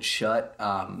welded shut.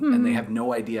 And they have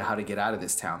no idea how to get out of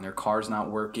this town. Their car's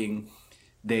not working.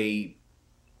 They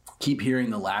keep hearing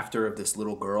the laughter of this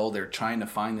little girl. They're trying to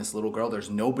find this little girl. There's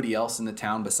nobody else in the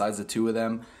town besides the two of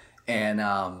them.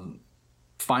 And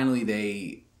finally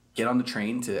they get on the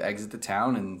train to exit the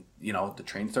town, and the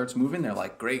train starts moving. They're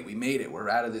like, great, we made it. We're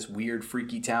out of this weird,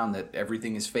 freaky town that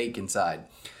everything is fake inside.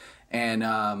 And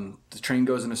the train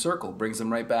goes in a circle, brings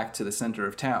them right back to the center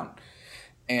of town.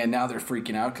 And now they're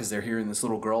freaking out because they're hearing this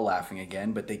little girl laughing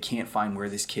again, but they can't find where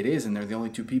this kid is, and they're the only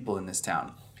two people in this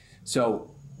town.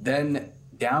 So then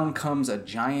down comes a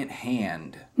giant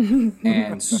hand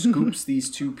and scoops these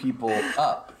two people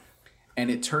up. And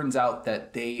it turns out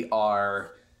that they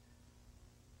are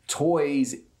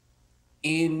toys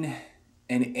in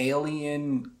an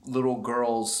alien little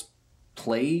girl's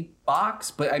play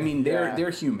box. But I mean, they're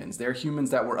humans. They're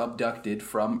humans that were abducted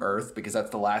from Earth, because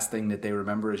that's the last thing that they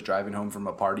remember is driving home from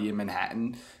a party in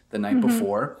Manhattan the night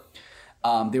before.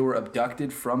 They were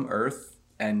abducted from Earth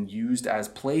and used as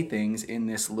playthings in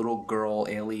this little girl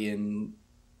alien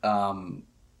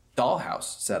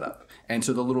dollhouse setup. And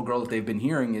so the little girl that they've been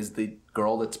hearing is the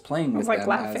girl that's playing with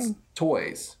them as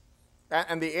toys.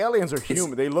 And the aliens are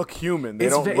human. They look human. They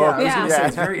don't look. I was gonna say,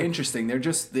 it's very interesting. They're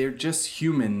just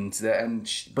humans,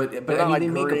 but I mean, they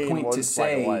make a point to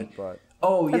say,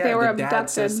 the dad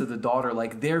says to the daughter,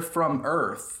 like, they're from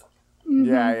Earth.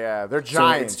 Yeah, they're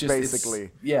giants, so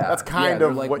basically. That's kind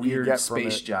of like what weird you get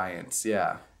space from it. Giants.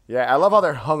 Yeah, I love how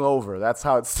they're hungover. That's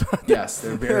how it's. Yes,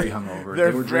 they're very hungover.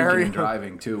 They were drinking and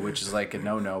driving too, which is like a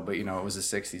no-no. But it was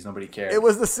the '60s. Nobody cared. It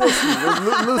was the '60s. It was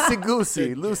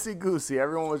loosey goosey.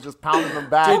 Everyone was just pounding them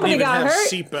back. Didn't even have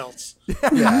seatbelts.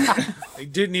 They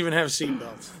didn't even have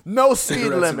seatbelts. No speed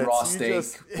limits. And raw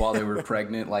steak while they were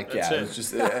pregnant. Like it was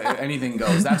just anything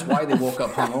goes. That's why they woke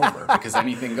up hungover, because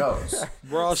anything goes.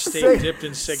 Raw steak dipped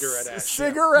in cigarette ash.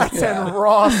 Cigarettes and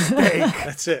raw steak.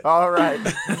 That's it. All right.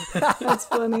 That's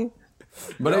funny.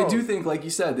 But I do think, like you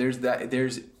said,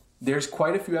 there's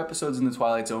quite a few episodes in the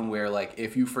Twilight Zone where, like,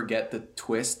 if you forget the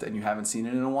twist and you haven't seen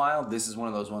it in a while, this is one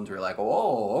of those ones where you're like,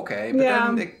 oh, okay. But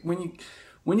then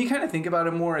when you kind of think about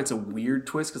it more, it's a weird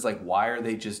twist, because, like, why are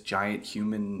they just giant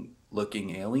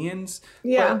human-looking aliens?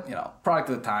 Yeah. But, product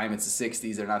of the time, it's the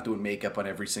 60s. They're not doing makeup on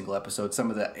every single episode. Some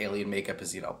of the alien makeup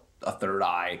is, a third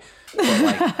eye. But,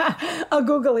 like, a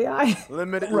googly eye.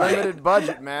 Limited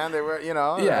budget, man. They were,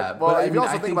 Yeah, well, but if you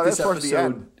also think about this towards the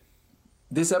end.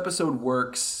 This episode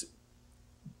works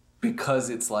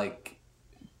because it's like,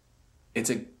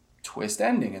 it's a twist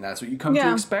ending, and that's what you come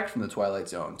to expect from the Twilight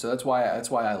Zone. So that's why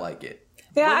I like it.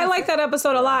 Yeah, I like that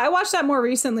episode a lot. I watched that more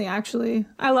recently, actually.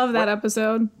 I love that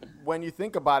episode. When you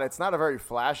think about it, it's not a very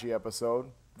flashy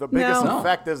episode. The biggest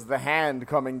effect is the hand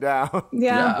coming down.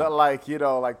 Yeah.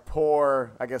 Like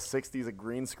poor, I guess 60s, a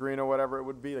green screen or whatever it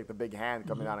would be, like the big hand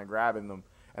coming down and grabbing them.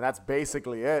 And that's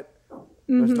basically it.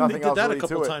 There's nothing else really to it. They did that a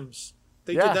couple times.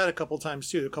 They did that a couple times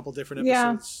too. A couple different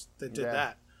episodes that did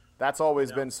that. That's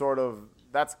always been sort of,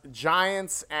 that's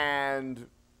giants and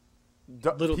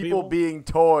little people being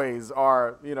toys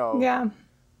are,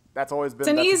 that's always been. It's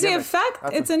an easy effect.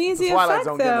 It's an easy effect,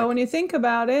 though, when you think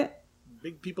about it.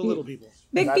 Big people, little people.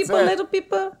 Big people, little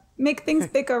people. Make things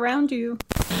big around you.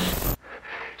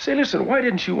 Say, listen, why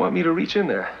didn't you want me to reach in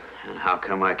there? And how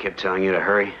come I kept telling you to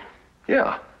hurry?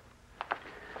 Yeah.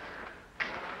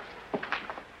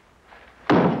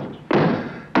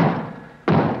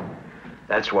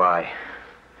 That's why.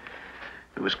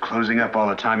 It was closing up all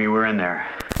the time you were in there.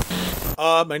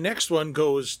 My next one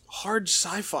goes hard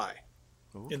sci-fi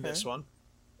in this one.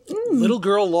 Little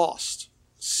Girl Lost,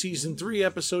 Season 3,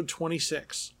 Episode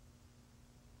 26.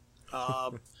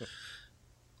 I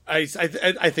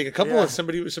think a couple of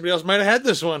somebody else might have had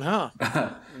this one, huh?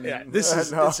 Yeah, this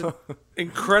is it's an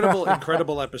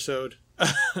incredible episode.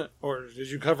 Or did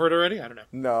you cover it already? I don't know.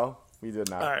 No, we did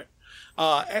not. All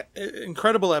right.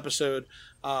 Incredible episode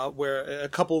where a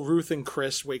couple, Ruth and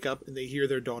Chris, wake up and they hear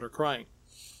their daughter crying.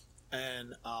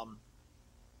 and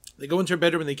they go into her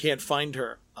bedroom and they can't find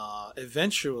her.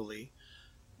 Eventually,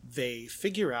 they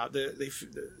figure out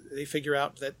they figure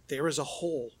out that there is a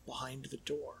hole behind the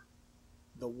door.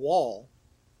 The wall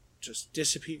just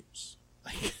disappears.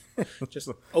 Just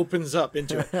opens up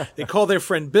into it. They call their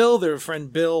friend Bill. Their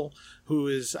friend Bill, who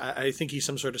is, I think he's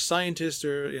some sort of scientist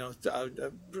or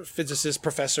a physicist,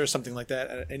 professor, something like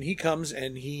that. And he comes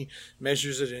and he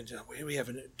measures it into. We have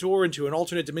a door into an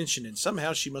alternate dimension, and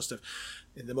somehow she must have,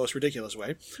 in the most ridiculous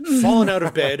way, fallen out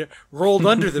of bed, rolled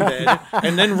under the bed,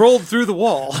 and then rolled through the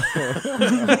wall.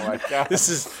 Oh my God. This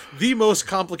is the most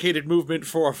complicated movement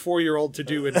for a 4-year-old to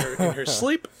do in her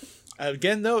sleep.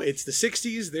 Again, though, it's the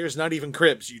 60s. There's not even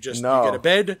cribs. You get a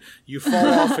bed, you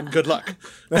fall off, and good luck.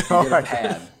 You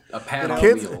get a pad on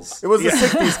wheels. It was the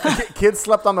 60s. Kids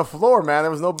slept on the floor, man.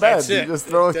 There was no bed. You just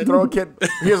throw a kid.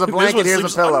 Here's a blanket.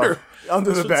 Here's a pillow.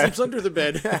 Under the bed. Sleeps under the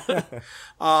bed.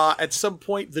 At some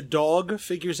point, the dog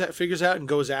figures out and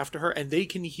goes after her, and they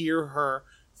can hear her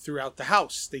throughout the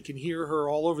house. They can hear her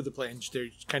all over the place. They're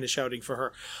kind of shouting for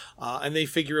her, and they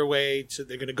figure a way to.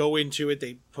 They're going to go into it.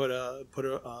 They put a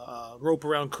rope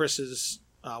around Chris's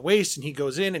waist, and he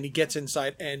goes in and he gets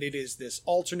inside, and it is this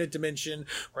alternate dimension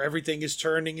where everything is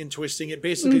turning and twisting. It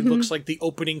basically looks like the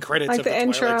opening credits like of the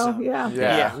intro. Twilight Zone.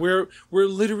 Yeah. We're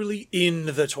literally in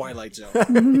the Twilight Zone,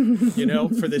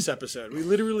 for this episode. We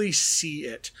literally see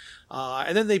it.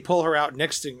 And then they pull her out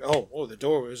next thing. Oh, the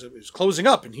door is closing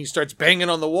up, and he starts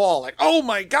banging on the wall like, oh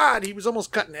my God, he was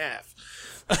almost cut in half.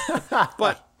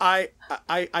 But I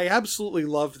absolutely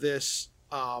love this.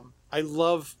 I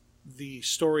love the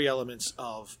story elements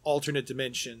of alternate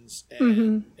dimensions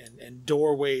and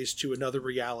doorways to another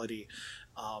reality.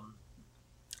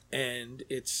 And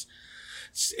it's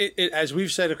as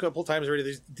we've said a couple times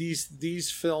already, these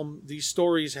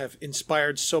stories have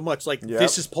inspired so much. Like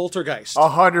this is Poltergeist.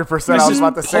 100%. I was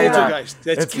about to say that. Poltergeist.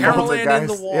 That's Carol Ann in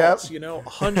the Walls. Yep.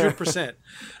 100%.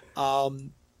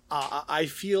 I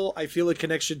feel a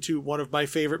connection to one of my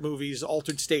favorite movies,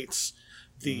 Altered States.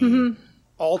 The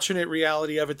alternate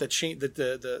reality of it,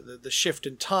 the shift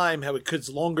in time, how it could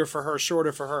longer for her,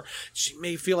 shorter for her. She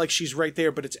may feel like she's right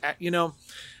there, but it's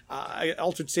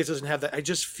Altered States doesn't have that. I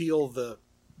just feel the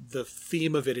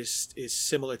theme of it is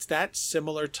similar. It's that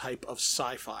similar type of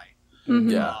sci-fi.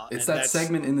 Yeah, it's that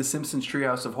segment in The Simpsons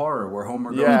Treehouse of Horror where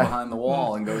Homer goes behind the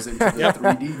wall and goes into the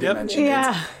 3D dimension.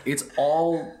 Yeah. It's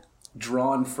all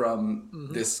drawn from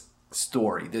this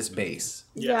story, this base.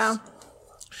 Yes. Yeah.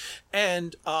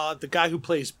 And the guy who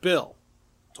plays Bill,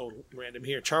 total random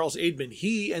here, Charles Aidman,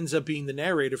 he ends up being the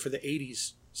narrator for the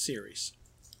 80s series.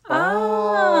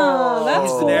 Oh, that's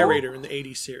He's cool. the narrator in the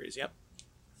 80s series, yep.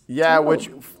 Yeah, which,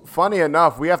 funny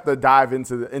enough, we have to dive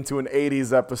into an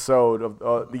 80s episode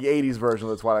of the 80s version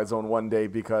of the Twilight Zone one day,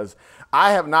 because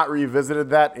I have not revisited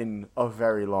that in a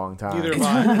very long time. Neither have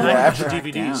I. I have the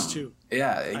DVDs, too.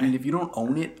 Yeah, I mean, if you don't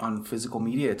own it on physical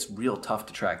media, it's real tough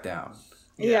to track down.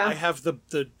 Yeah, I have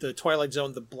the Twilight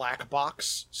Zone, the black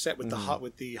box set with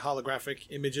the holographic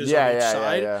images on each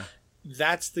side. Yeah.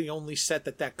 That's the only set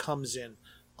that comes in,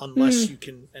 unless you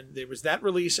can. And there was that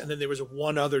release, and then there was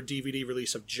one other DVD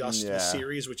release of just the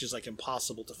series, which is like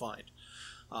impossible to find.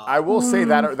 I will say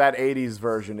that 80s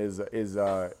version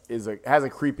has a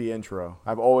creepy intro.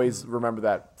 I've always remembered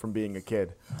that from being a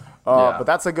kid. But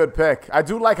that's a good pick. I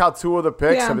do like how 2 of the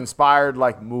picks have inspired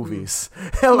like movies.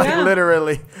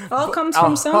 Literally. All comes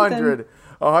from something.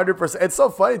 100%. It's so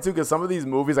funny too, because some of these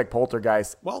movies like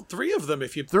Poltergeist. Well, 3 of them.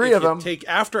 If you take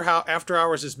After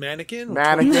Hours is Mannequin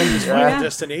is Final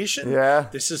Destination. Yeah.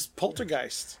 This is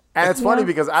Poltergeist. And it's funny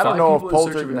because I don't know if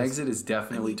Poltergeist of an Exit is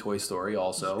definitely Toy Story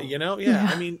also.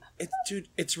 I mean,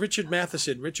 it's Richard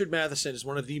Matheson. Richard Matheson is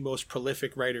one of the most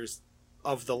prolific writers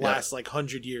of the last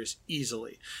 100 years,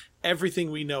 easily. Everything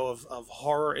we know of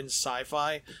horror and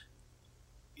sci-fi,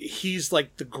 he's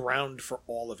like the ground for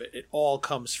all of it. It all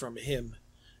comes from him,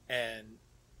 and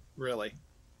really.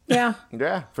 Yeah.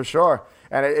 Yeah, for sure.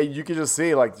 And you can just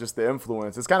see just the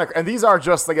influence. It's kind of, and these are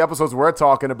just like episodes we're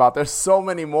talking about. There's so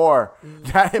many more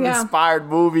that have inspired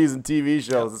movies and TV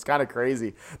shows. It's kind of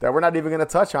crazy that we're not even going to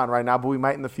touch on right now, but we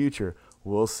might in the future.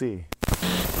 We'll see.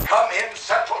 Come in,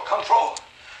 Central Control.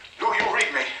 Do you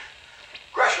read me?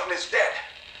 Gresham is dead.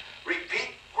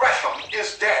 Repeat, Gresham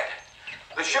is dead.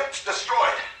 The ship's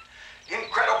destroyed.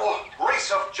 Incredible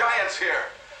race of giants here.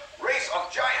 Race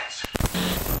of giants.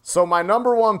 So my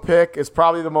number 1 pick is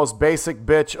probably the most basic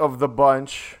bitch of the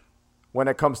bunch when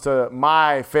it comes to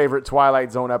my favorite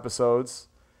Twilight Zone episodes.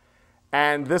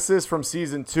 And this is from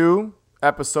season 2,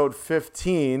 episode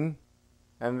 15,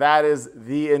 and that is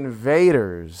The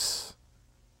Invaders.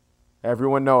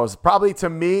 Everyone knows. Probably to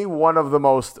me, one of the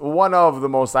most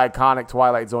iconic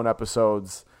Twilight Zone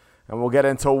episodes. And we'll get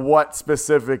into what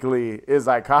specifically is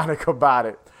iconic about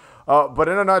it. But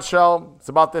in a nutshell, it's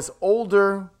about this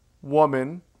older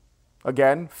woman,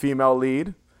 again, female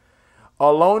lead,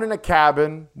 alone in a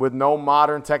cabin with no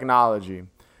modern technology.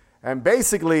 And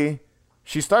basically,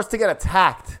 she starts to get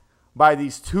attacked by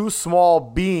these two small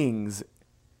beings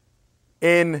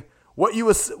in what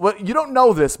you don't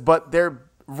know this, but they're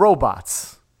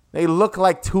robots. They look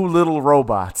like two little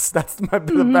robots. That's might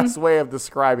be the best way of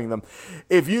describing them.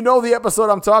 If you know the episode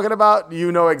I'm talking about,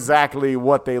 you know exactly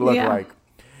what they look like.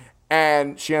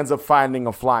 And she ends up finding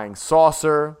a flying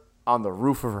saucer on the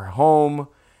roof of her home,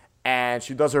 and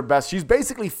she does her best. She's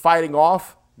basically fighting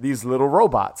off these little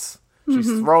robots. She's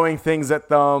throwing things at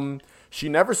them. She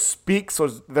never speaks, so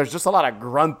there's just a lot of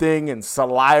grunting and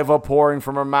saliva pouring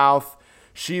from her mouth.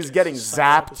 She's getting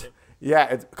zapped. Yeah,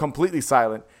 it's completely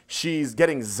silent. She's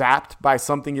getting zapped by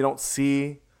something you don't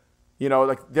see. You know,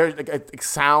 like there's like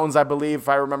sounds, I believe, if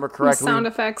I remember correctly. Sound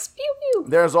effects. Pew, pew.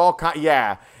 There's all kind.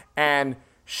 Yeah, and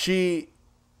she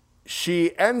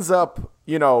ends up,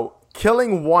 you know,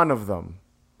 killing one of them,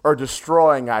 or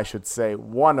destroying, I should say,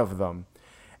 one of them,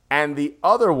 and the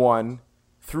other one,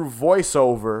 through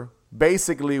voiceover,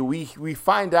 basically we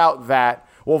find out that,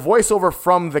 well, voiceover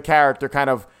from the character kind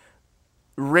of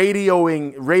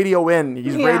radioing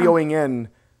in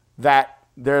that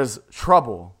there's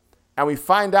trouble. And we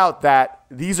find out that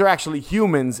these are actually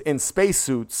humans in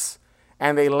spacesuits,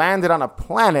 and they landed on a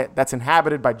planet that's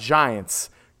inhabited by giants.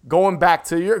 Going back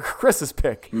to Chris's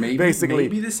pick, basically.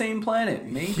 Maybe the same planet.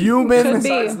 Maybe human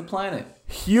size of the planet.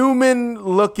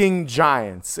 Human-looking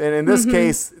giants. And in this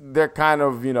case, they're kind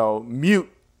of, you know, mute,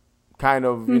 kind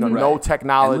of, you know, no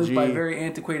technology. And live by very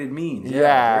antiquated means.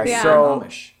 Yeah. So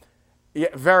Amish. Yeah,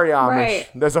 very Amish. Right.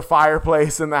 There's a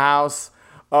fireplace in the house,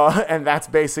 and that's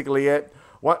basically it.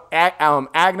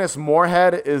 Agnes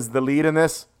Moorehead is the lead in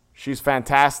this. She's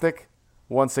fantastic.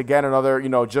 Once again, another, you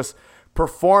know, just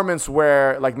performance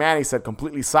where, like Manny said,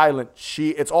 completely silent.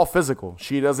 It's all physical.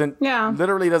 She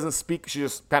literally doesn't speak. She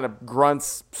just kind of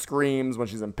grunts, screams when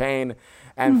she's in pain,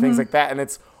 and things like that.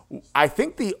 And I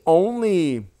think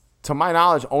to my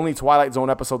knowledge, only Twilight Zone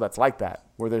episode that's like that,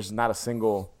 where there's not a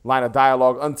single line of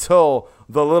dialogue until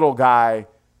the little guy,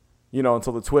 you know,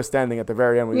 until the twist ending at the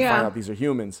very end when you find out these are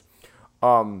humans.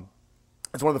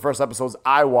 It's one of the first episodes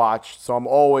I watched, so I'm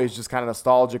always just kind of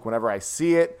nostalgic whenever I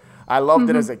see it. I loved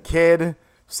it as a kid.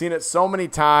 Seen it so many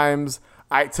times.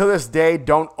 I, to this day,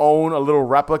 don't own a little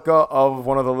replica of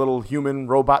one of the little human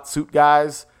robot suit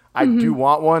guys. I do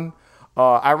want one.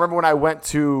 I remember when I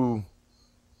went in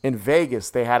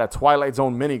Vegas, they had a Twilight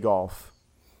Zone mini golf.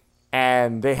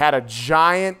 And they had a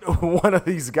giant one of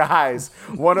these guys,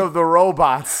 one of the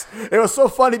robots. It was so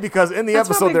funny because in the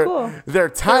episode they're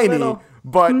tiny,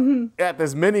 but at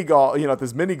this mini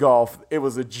golf, it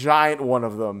was a giant one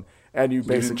of them. And you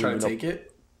basically didn't try to take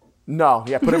it? No,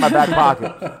 put it in my back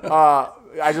pocket.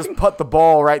 I just put the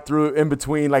ball right through in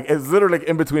between, like it's literally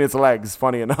in between its legs,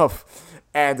 funny enough.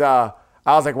 And I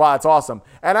was like, wow, that's awesome.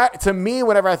 And to me,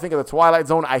 whenever I think of the Twilight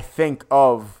Zone, I think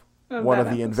of one of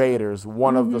the invaders,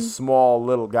 one of the small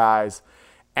little guys.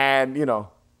 And, you know,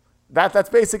 that's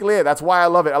basically it. That's why I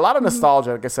love it. A lot of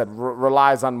nostalgia, like I said,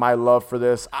 relies on my love for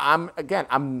this. I'm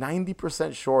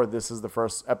 90% sure this is the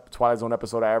first Twilight Zone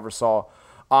episode I ever saw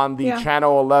on the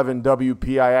Channel 11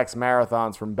 WPIX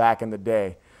marathons from back in the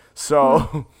day.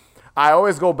 So I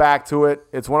always go back to it.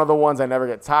 It's one of the ones I never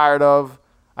get tired of.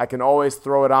 I can always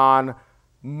throw it on.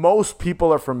 Most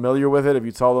people are familiar with it. If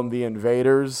you tell them the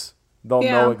invaders, they'll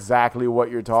know exactly what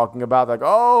you're talking about. Like,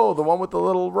 oh, the one with the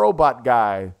little robot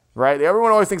guy, right?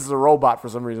 Everyone always thinks it's a robot for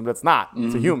some reason, but it's not.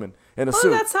 It's a human in a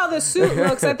suit. Well, that's how the suit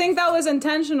looks. I think that was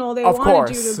intentional. They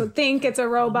wanted you to think it's a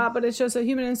robot, but it's just a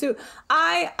human in a suit.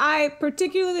 I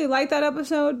particularly like that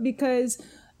episode because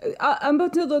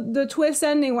until the twist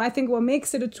ending, I think what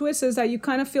makes it a twist is that you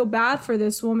kind of feel bad for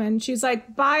this woman. She's like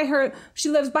she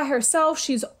lives by herself.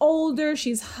 She's older.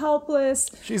 She's helpless.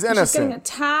 She's innocent. She's getting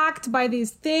attacked by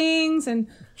these things, and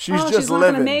she's not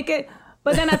going to make it.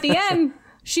 But then at the end,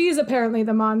 she's apparently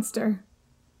the monster,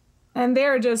 and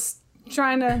they're just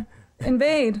trying to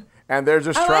invade. And they're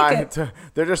just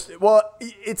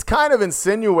it's kind of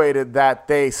insinuated that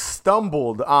they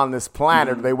stumbled on this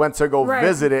planet. They went to go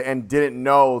visit it and didn't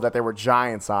know that there were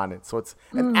giants on it. So it's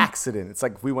an accident. It's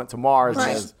like we went to Mars.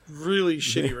 And really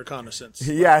shitty reconnaissance.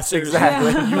 Yes,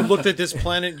 exactly. You looked at this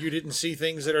planet, you didn't see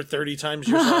things that are 30 times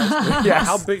your size. Yes.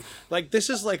 How big? Like, this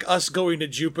is like us going to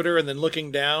Jupiter and then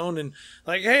looking down and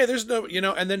like, hey, there's no, you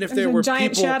know, and then if there were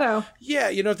giant people. Shadow. Yeah,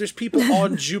 you know, if there's people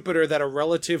on Jupiter that are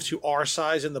relative to our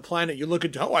size in the planet, planet. You look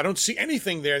at, I don't see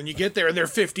anything there. And you get there and they're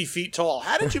 50 feet tall.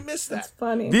 How did you miss that? That's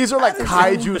funny. These are like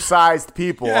kaiju-sized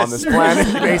people on this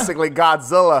planet, basically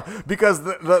Godzilla, because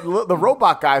the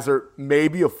robot guys are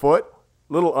maybe a foot,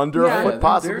 little under a foot,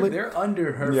 possibly. They're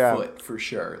under her foot for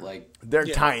sure. Like they're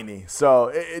tiny,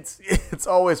 so it's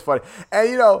always funny. And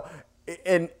you know,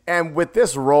 and with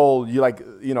this role,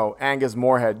 Angus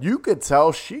Moorhead, you could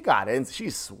tell she got in.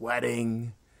 She's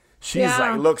sweating. She's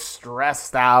like looks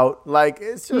stressed out. Like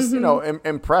it's just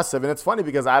impressive, and it's funny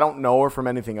because I don't know her from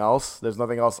anything else. There's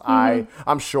nothing else.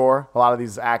 I'm sure a lot of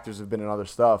these actors have been in other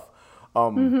stuff.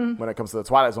 When it comes to the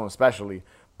Twilight Zone, especially.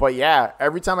 But yeah,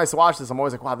 every time I watch this, I'm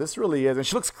always like, wow, this really is. And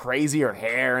she looks crazy, her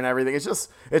hair and everything. It's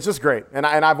just great. And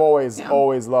I've always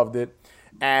loved it.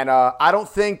 And I don't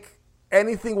think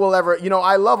anything will ever,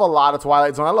 I love a lot of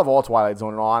Twilight Zone. I love all Twilight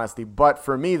Zone in all honesty. But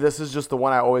for me, this is just the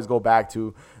one I always go back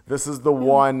to. This is the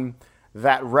one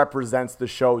that represents the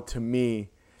show to me.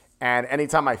 And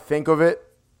anytime I think of it,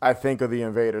 I think of the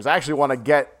Invaders. I actually want to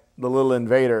get the little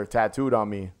invader tattooed on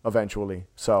me eventually.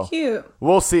 So cute.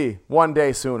 We'll see one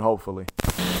day soon, hopefully.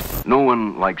 No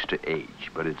one likes to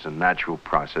age, but it's a natural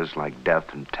process like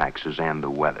death and taxes and the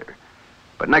weather.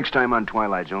 But next time on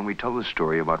Twilight Zone, we tell the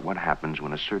story about what happens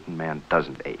when a certain man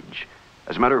doesn't age.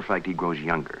 As a matter of fact, he grows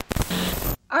younger.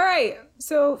 All right.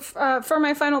 So for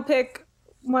my final pick,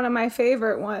 one of my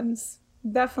favorite ones,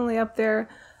 definitely up there,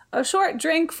 A Short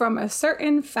Drink from a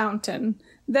Certain Fountain.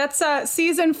 That's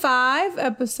season 5,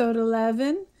 episode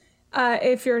 11.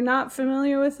 If you're not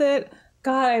familiar with it,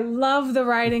 God, I love the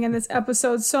writing in this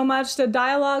episode so much. The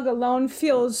dialogue alone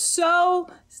feels so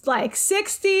like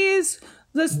 60s,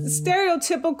 the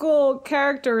stereotypical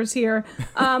characters here.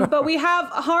 But we have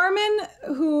Harmon,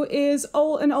 who is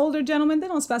an older gentleman. They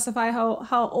don't specify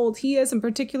how old he is in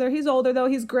particular. He's older, though.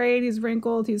 He's great. He's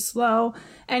wrinkled. He's slow.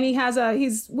 And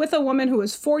he's with a woman who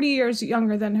is 40 years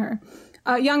younger than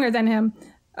him.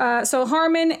 So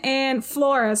Harmon and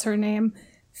Flora is her name.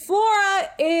 Flora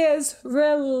is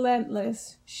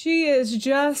relentless. She is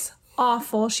just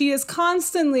awful. She is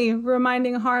constantly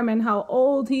reminding Harmon how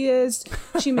old he is.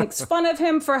 She makes fun of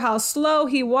him for how slow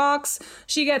he walks.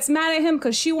 She gets mad at him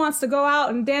because she wants to go out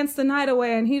and dance the night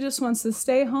away and he just wants to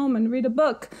stay home and read a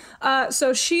book.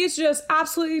 So she's just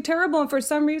absolutely terrible. And for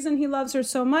some reason, he loves her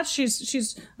so much.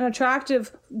 She's an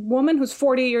attractive woman who's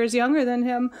 40 years younger than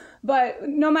him. But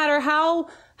no matter how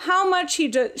much she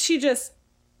just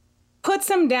puts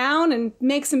him down and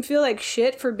makes him feel like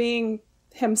shit for being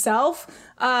himself,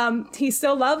 he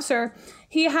still loves her.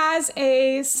 He has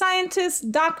a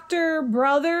scientist doctor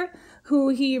brother who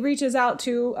he reaches out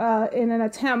to in an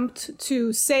attempt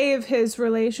to save his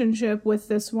relationship with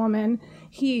this woman.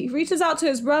 He reaches out to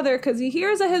his brother because he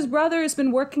hears that his brother has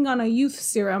been working on a youth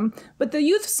serum, but the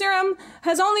youth serum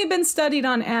has only been studied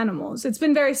on animals. It's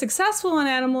been very successful on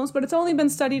animals, but it's only been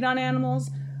studied on animals.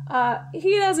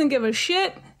 He doesn't give a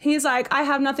shit. He's like, I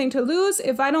have nothing to lose.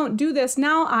 If I don't do this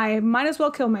now, I might as well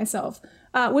kill myself.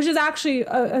 Which is actually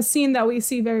a scene that we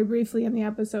see very briefly in the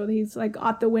episode. He's like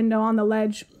out the window on the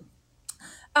ledge.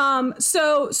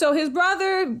 So his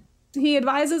brother, he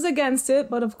advises against it,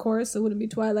 but of course it wouldn't be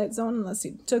Twilight Zone unless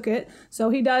he took it. So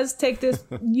he does take this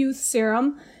youth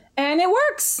serum, and it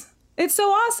works. It's so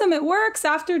awesome. It works.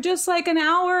 After just like an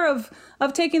hour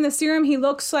of taking the serum, he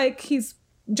looks like he's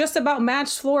just about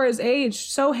matched Flora's age.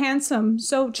 So handsome,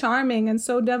 so charming, and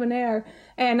so debonair.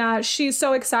 And she's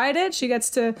so excited. She gets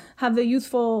to have the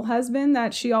youthful husband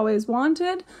that she always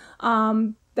wanted,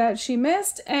 that she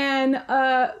missed. And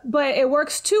but it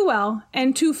works too well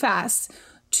and too fast,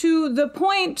 to the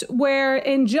point where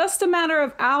in just a matter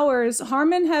of hours,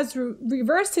 Harmon has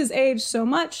reversed his age so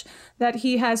much that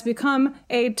he has become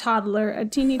a toddler, a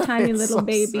teeny tiny little so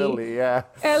baby. Silly, yeah.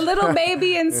 A little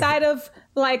baby inside of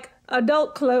like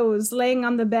adult clothes laying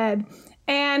on the bed.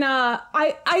 And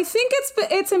I think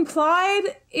it's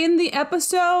implied in the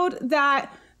episode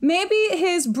that maybe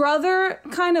his brother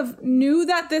kind of knew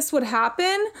that this would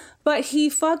happen, but he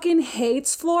fucking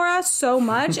hates Flora so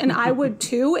much, and I would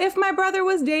too if my brother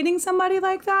was dating somebody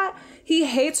like that. He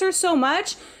hates her so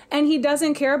much, and he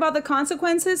doesn't care about the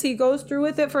consequences. He goes through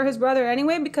with it for his brother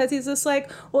anyway, because he's just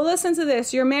like, well, listen to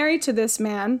this. You're married to this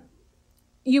man.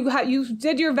 You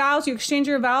did your vows, you exchanged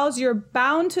your vows, you're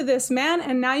bound to this man,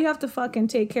 and now you have to fucking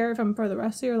take care of him for the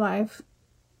rest of your life.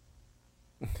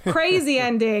 Crazy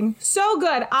ending. So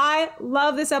good. I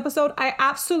love this episode. I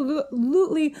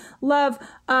absolutely love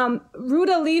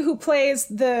Ruta Lee, who plays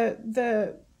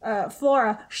the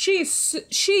Flora. She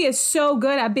is so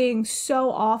good at being so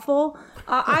awful.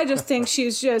 I just think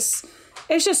it's just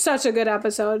such a good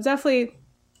episode. Definitely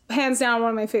hands down one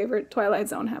of my favorite Twilight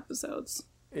Zone episodes.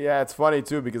 Yeah, it's funny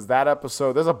too because that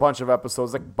episode. There's a bunch of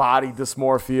episodes like body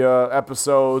dysmorphia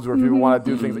episodes where people want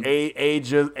to do things.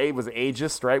 Was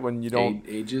ageist, right? When you don't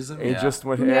ageism. Ageist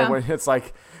when it's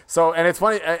like so. And it's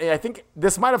funny. I think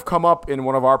this might have come up in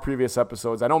one of our previous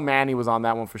episodes. I know Manny was on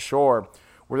that one for sure.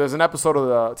 Where there's an episode of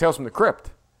the Tales from the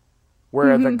Crypt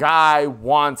where the guy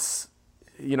wants,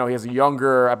 he has a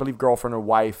younger, I believe, girlfriend or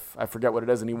wife. I forget what it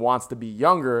is, and he wants to be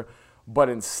younger, but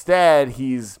instead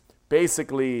he's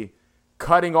basically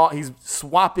he's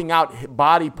swapping out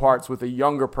body parts with a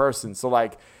younger person. So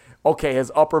like, okay,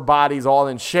 his upper body's all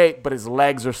in shape, but his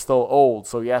legs are still old.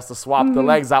 So he has to swap the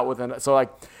legs out with it. So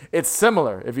like, it's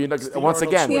similar. If you once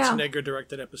again, Schwarzenegger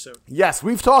directed episode. Yes,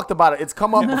 we've talked about it. It's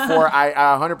come up before. I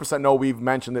 100% know we've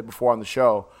mentioned it before on the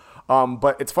show.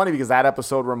 But it's funny because that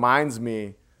episode reminds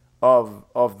me of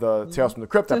the Tales from the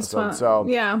Crypt episode. So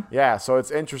yeah. So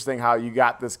it's interesting how you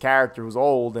got this character who's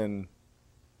old and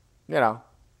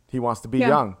he wants to be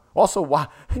young. Also, why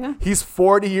he's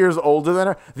 40 years older than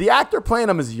her. The actor playing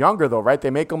him is younger though, right? They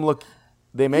make him look.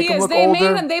 They look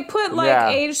older. They put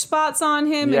like age spots on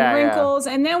him and wrinkles,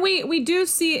 and then we do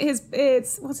see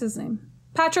what's his name?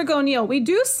 Patrick O'Neill. We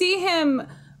do see him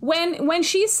when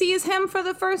she sees him for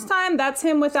the first time. That's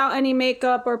him without any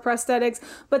makeup or prosthetics.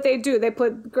 But they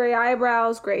put gray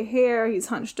eyebrows, gray hair. He's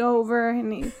hunched over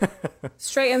and he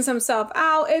straightens himself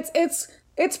out.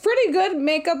 It's pretty good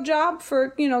makeup job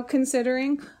for,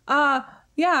 considering. Yeah,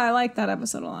 I like that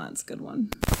episode a lot. It's a good one.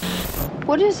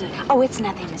 What is it? Oh, it's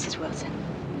nothing, Mrs. Wilson.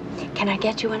 Can I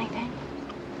get you anything?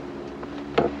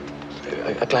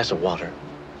 A glass of water.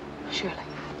 Surely.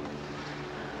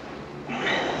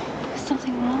 Is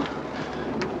something wrong?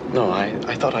 No,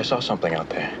 I thought I saw something out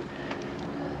there.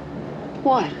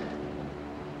 What?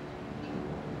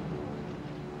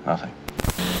 Nothing.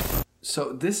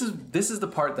 So this is the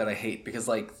part that I hate because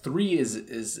like 3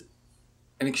 is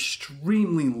an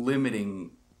extremely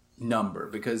limiting number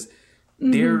because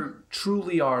there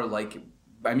truly are like,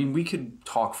 I mean, we could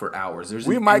talk for hours.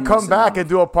 We might come back and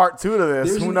do a part 2 to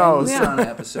this. Who knows? There's an amount of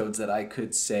episodes that I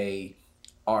could say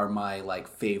are my like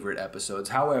favorite episodes.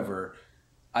 However,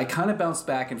 I kind of bounce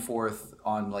back and forth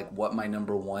on like what my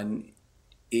number 1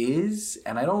 is,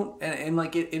 and I don't, and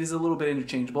like it is a little bit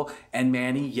interchangeable. And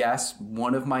Manny, yes,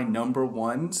 one of my number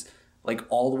 1s, like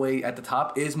all the way at the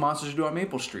top, is Monsters Who Do on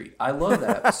Maple Street. I love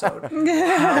that episode.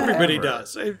 Everybody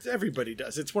does. Everybody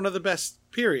does. It's one of the best,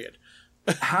 period.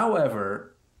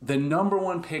 However, the number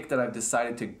 1 pick that I've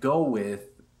decided to go with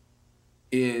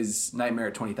is Nightmare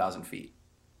at 20,000 Feet.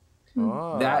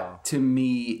 Oh. That to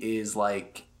me is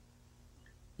like,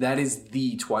 that is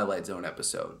the Twilight Zone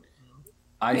episode.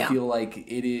 I feel like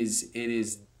it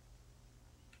is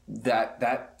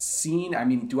that scene. I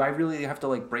mean, do I really have to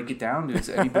like break it down? Does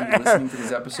anybody listening to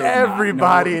this episode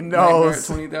everybody knows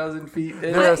 20,000 feet?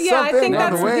 I think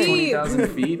that's 20,000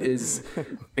 feet is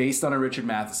based on a Richard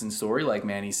Matheson story, like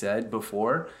Manny said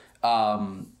before.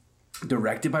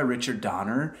 Directed by Richard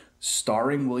Donner,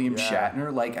 starring William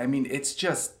Shatner. Like, I mean, it's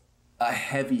just a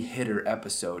heavy hitter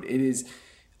episode. It is.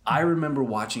 I remember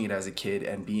watching it as a kid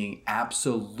and being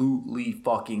absolutely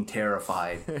fucking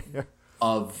terrified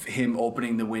of him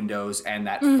opening the windows and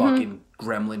that fucking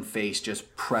gremlin face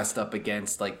just pressed up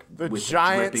against like the with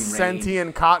giant the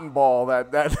sentient cotton ball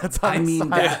that's on I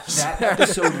mean that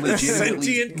episode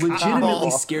legitimately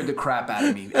scared the crap out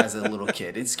of me as a little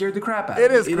kid. It scared the crap out of me.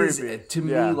 It is creepy. To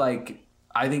me, like,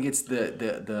 I think it's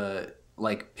the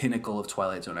like pinnacle of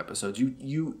Twilight Zone episodes.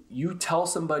 You tell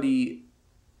somebody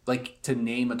like to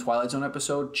name a Twilight Zone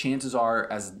episode, chances are,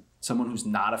 as someone who's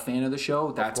not a fan of the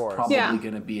show, that's probably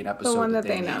going to be an episode that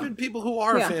they know. Even people who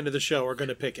are a fan of the show are going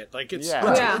to pick it. Like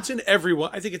it's in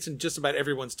everyone. I think it's in just about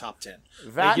everyone's top 10.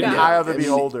 That and Eye of the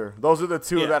Beholder. Those are the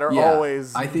two that are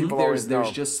always. I think there's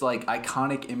just like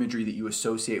iconic imagery that you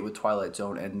associate with Twilight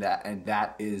Zone, and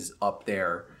that is up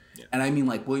there. Yeah. And I mean,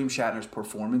 like, William Shatner's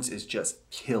performance is just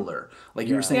killer. Like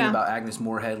you were saying about Agnes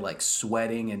Moorehead, like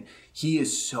sweating, and he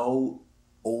is so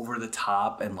over the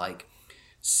top and like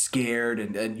scared,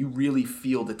 and you really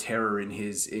feel the terror in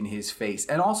his face.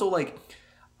 And also, like,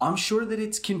 I'm sure that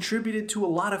it's contributed to a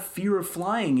lot of fear of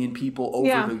flying in people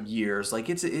over the years. Like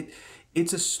it's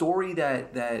a story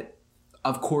that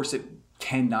of course it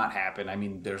cannot happen. I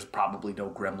mean, there's probably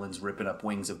no gremlins ripping up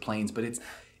wings of planes, but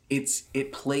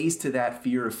it plays to that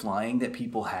fear of flying that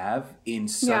people have in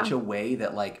such a way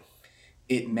that like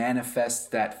it manifests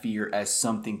that fear as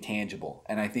something tangible.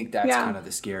 And I think that's kind of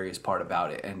the scariest part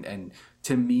about it. And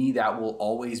to me, that will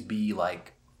always be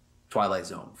like Twilight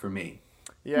Zone for me.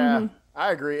 Yeah,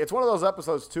 I agree. It's one of those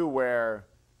episodes too where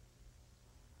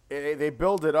they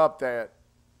build it up that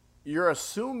you're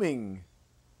assuming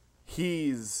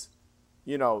he's,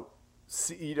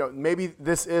 see, maybe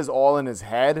this is all in his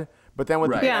head, but then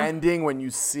with Right. the Yeah. ending, when you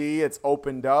see it's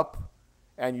opened up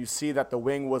and you see that the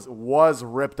wing was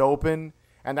ripped open,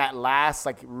 and that last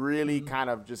like really kind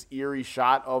of just eerie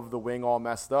shot of the wing all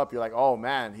messed up, you're like, oh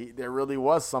man, there really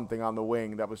was something on the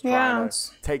wing that was trying to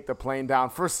take the plane down.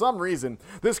 For some reason,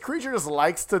 this creature just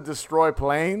likes to destroy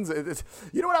planes.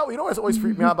 You know what's always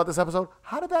freaked me out about this episode?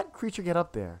 How did that creature get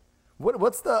up there?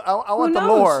 What's the? I want the knows?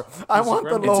 lore. I want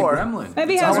the lore. It's a gremlin.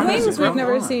 Maybe he has wings we've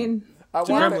never seen. I It's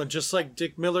a want gremlin, just like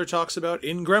Dick Miller talks about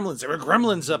in Gremlins. There were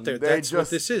gremlins up there. That's what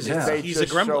this is. They He's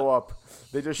just a gremlin. show up.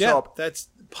 They just show up. That's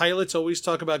pilots always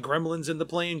talk about gremlins in the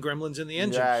plane, gremlins in the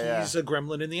engine. Yeah. He's a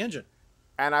gremlin in the engine.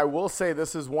 And I will say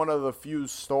this is one of the few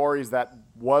stories that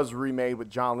was remade with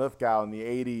John Lithgow in the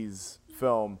 80s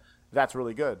film. That's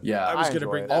really good. Yeah, I was going to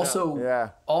bring that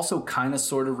up. Also kind of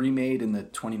sort of remade in the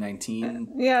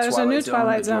 2019 Yeah, there's a new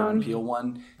Twilight the Jordan Zone. Peele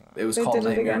one. It was They called did it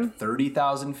Nightmare again. at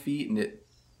 30,000 feet, and it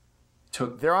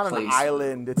took They're on place. an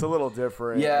island. It's a little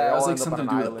different. Yeah, They it was all like end up something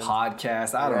on to an do with island.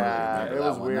 podcast. I don't Yeah, really remember it that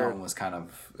was one. weird. That one was kind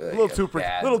of A little too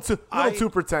bad. too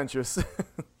pretentious.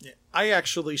 I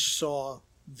actually saw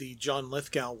the John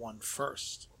Lithgow one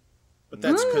first, but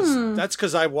that's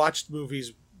because I watched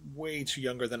movies way too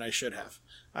younger than I should have.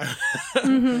 I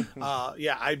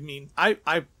mean,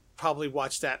 I probably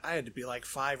watched that. I had to be like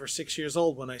 5 or 6 years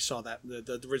old when I saw that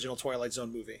the original Twilight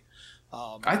Zone movie.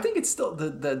 I think it's still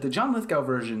the John Lithgow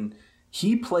version.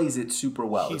 He plays it super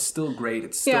well. It's still great.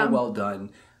 It's still well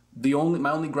done.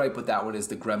 My only gripe with that one is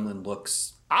the gremlin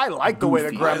looks. I like the way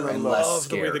the gremlin looks. Love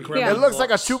the way the gremlin It looks like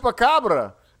a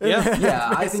chupacabra. Yeah,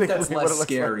 I think that's basically what it less looks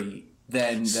scary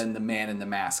than the man in the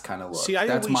mask kind of look. See,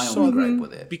 that's my always only saw gripe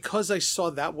with it. Because I saw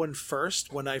that one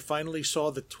first. When I finally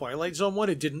saw the Twilight Zone one,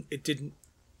 it didn't. It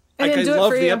Like, didn't I do it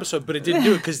loved for the you. episode, but it didn't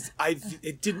do it because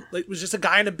it was just a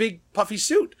guy in a big puffy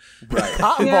suit. Right.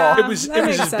 Yeah, It was that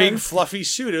this makes big sense. fluffy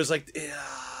suit. It was like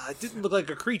it didn't look like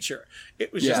a creature.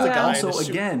 It was just a Yeah. guy in a Also, suit.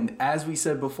 again, as we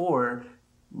said before,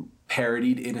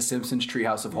 parodied in a Simpsons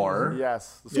Treehouse of Horror.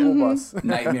 Yes, the school bus.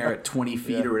 Nightmare at 20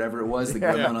 feet or whatever it was, the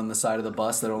gremlin on the side of the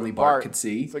bus that only Bart could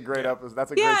see. It's a great episode.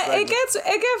 That's a great Yeah, segment.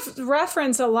 it gets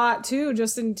referenced a lot too,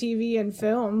 just in TV and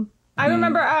film. I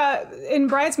remember in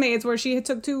Bridesmaids where she had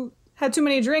too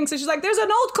many drinks, and she's like, "There's an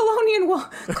old colonial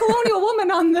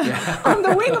woman on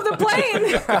the wing of the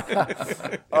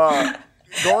plane."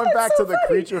 Going back to the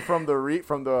creature from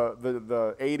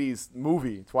the 80s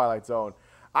movie Twilight Zone,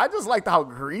 I just liked how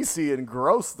greasy and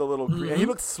gross the little creature. He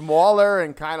looks smaller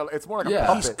and kind of. It's more like a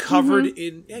puppet. He's covered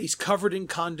in he's covered in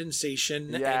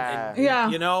condensation. Yeah.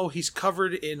 And, you know, he's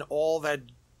covered in all that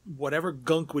whatever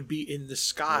gunk would be in the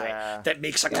sky that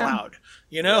makes a cloud.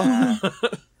 You know,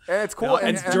 And it's cool. You know,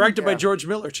 and it's directed by George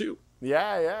Miller too.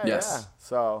 Yeah.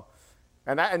 So,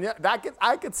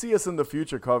 I could see us in the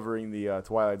future covering the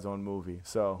Twilight Zone movie.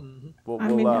 So we'll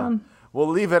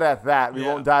leave it at that. We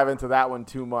won't dive into that one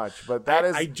too much. But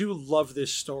I do love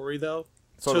this story though,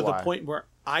 So to do the I. point where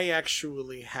I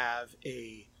actually have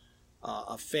a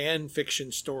fan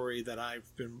fiction story that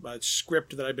a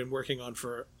script that I've been working on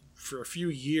for a few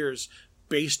years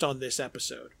based on this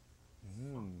episode.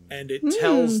 And it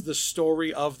tells the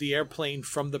story of the airplane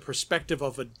from the perspective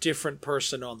of a different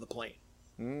person on the plane.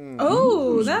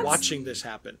 Oh, Who's that's watching this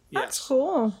happen. That's Yes.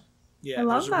 cool. Yeah, I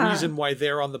love there's a that. reason why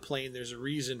they're on the plane. There's a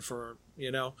reason for, I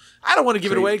don't want to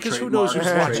give it away because who knows who's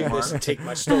Trademark. watching this and take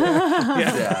my story.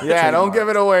 Yeah. Yeah, don't give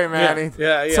it away, Manny.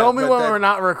 Yeah. Tell me but when that- we're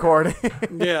not recording.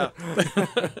 Yeah.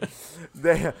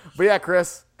 But yeah,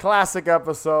 Chris, classic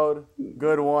episode,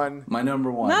 good one. My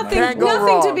number one. Nothing Can't go to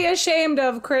wrong. be ashamed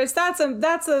of, Chris. That's a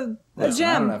Listen, I don't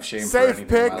gem. have shame for Safe anything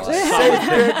pick, in my life. safe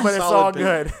pick, but it's Solid all pick.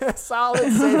 good.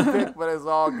 Solid, safe pick, but it's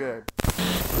all good.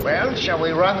 Well, shall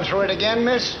we run through it again,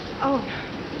 miss? Oh,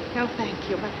 no, thank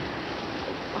you. But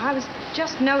I was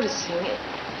just noticing it.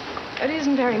 It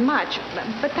isn't very much,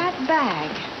 but that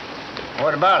bag.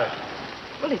 What about it?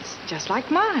 Well, it's just like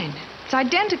mine. It's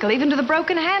identical, even to the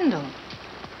broken handle.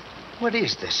 What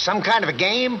is this? Some kind of a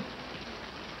game?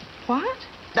 What?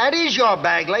 That is your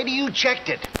bag, lady. You checked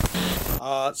it.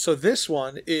 So this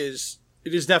one is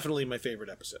definitely my favorite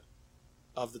episode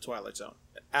of the Twilight Zone.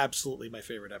 Absolutely my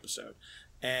favorite episode.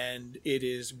 And it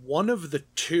is one of the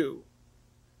two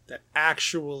that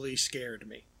actually scared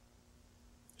me.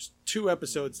 There's 2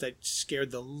 episodes that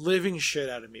scared the living shit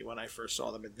out of me when I first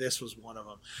saw them, and this was one of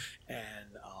them.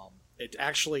 And it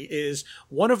actually is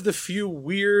one of the few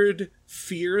weird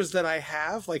fears that I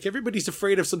have. Like, everybody's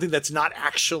afraid of something that's not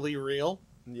actually real.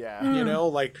 Yeah. You know,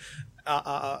 like,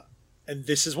 and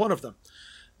this is one of them.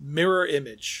 Mirror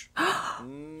image.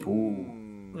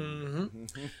 Mm-hmm.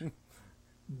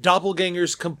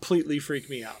 Doppelgangers completely freak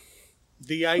me out.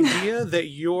 The idea that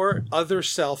your other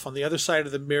self on the other side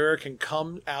of the mirror can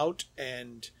come out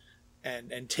and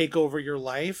take over your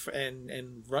life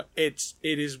it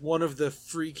is one of the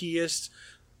freakiest,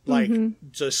 like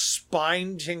just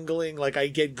spine tingling, like I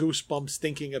get goosebumps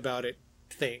thinking about it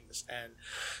things. And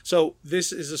so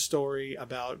this is a story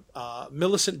about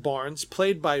Millicent Barnes,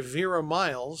 played by Vera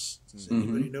Miles. Does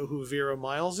anybody know who Vera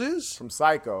Miles is? From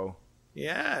Psycho.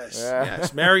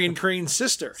 Yes. Marion Crane's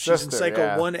sister. She's in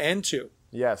Psycho 1 and 2.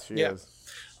 Yes, she is.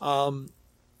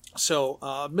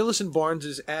 So Millicent Barnes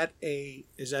is at a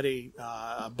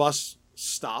bus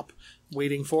stop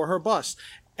waiting for her bus,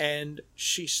 and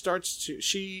she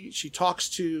talks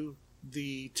to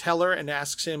the teller and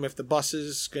asks him if the bus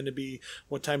is going to be,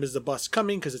 what time is the bus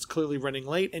coming, because it's clearly running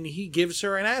late, and he gives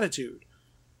her an attitude.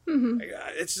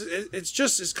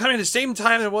 It's kind of the same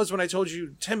time it was when I told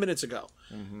you 10 minutes ago.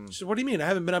 She said, "What do you mean? I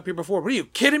haven't been up here before. What are you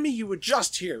kidding me? You were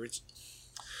just here."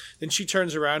 Then she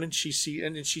turns around and she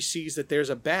sees that there's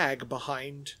a bag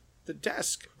behind the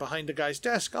desk, behind the guy's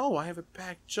desk. "Oh, I have a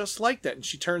bag just like that." And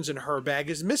she turns and her bag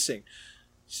is missing.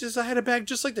 She says, "I had a bag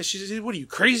just like that." She says, "What are you,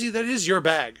 crazy? That is your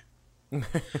bag."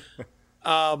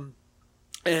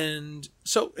 And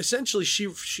so essentially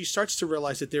she starts to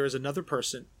realize that there is another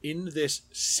person in this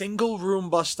single room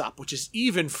bus stop, which is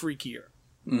even freakier.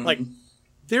 Like,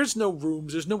 there's no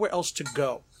rooms, there's nowhere else to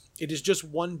go. It is just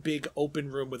one big open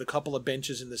room with a couple of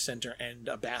benches in the center and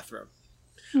a bathroom.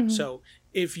 So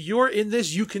if you're in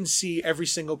this, you can see every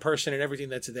single person and everything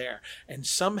that's there. And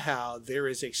somehow there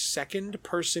is a second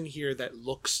person here that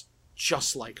looks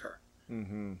just like her.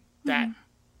 That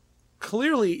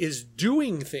clearly is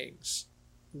doing things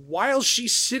while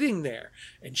she's sitting there,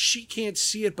 and she can't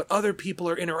see it, but other people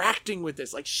are interacting with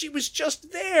this. Like, she was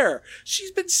just there.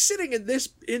 She's been sitting in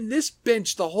this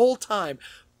bench the whole time,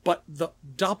 but the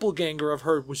doppelganger of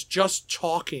her was just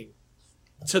talking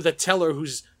to the teller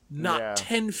who's not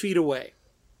 10 feet away.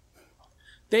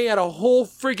 They had a whole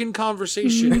friggin'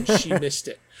 conversation and she missed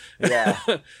it.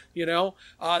 Then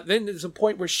there's a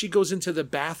point where she goes into the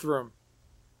bathroom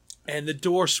and the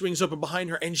door swings open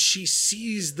behind her, and she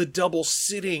sees the double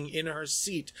sitting in her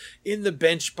seat in the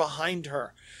bench behind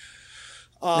her.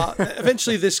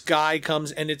 Eventually, this guy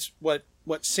comes, and it's what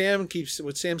Sam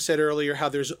said earlier, how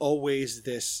there's always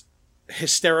this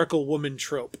hysterical woman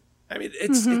trope. I mean,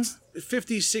 it's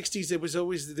 50s, 60s.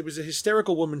 There was a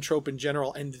hysterical woman trope in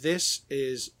general, and this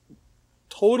is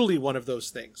totally one of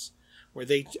those things where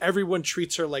everyone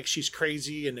treats her like she's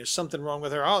crazy and there's something wrong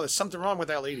with her. Oh, there's something wrong with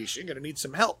that lady. She's going to need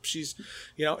some help. She's,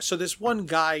 so this one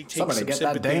guy takes somebody some get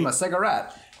sympathy. that dame a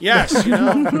cigarette. Yes,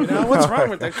 what's wrong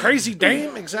with that crazy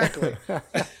dame? Exactly.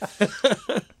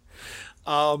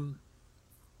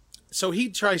 So he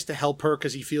tries to help her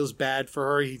because he feels bad for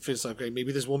her. He feels like, okay,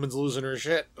 maybe this woman's losing her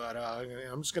shit, but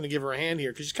I'm just going to give her a hand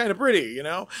here because she's kind of pretty,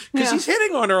 because he's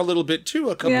hitting on her a little bit too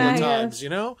a couple of times,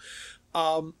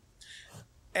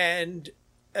 and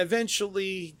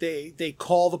eventually they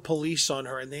call the police on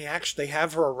her, and they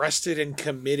have her arrested and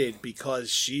committed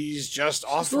because she's just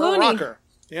off her rocker.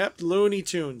 Yep, Looney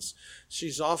Tunes.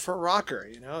 She's off her rocker.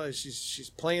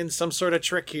 She's playing some sort of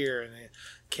trick here, and it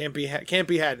can't be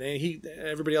had. And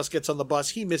everybody else gets on the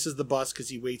bus. He misses the bus because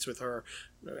he waits with her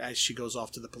as she goes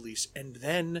off to the police, and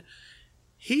then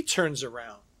he turns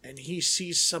around and he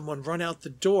sees someone run out the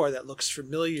door that looks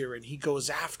familiar, and he goes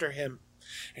after him.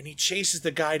 And he chases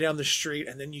the guy down the street,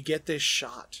 and then you get this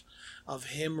shot of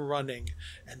him running,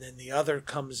 and then the other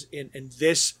comes in, and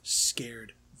this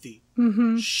scared the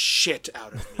shit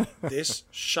out of me. This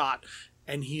shot,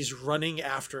 and he's running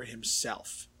after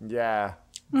himself. Yeah.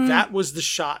 That was the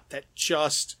shot that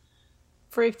just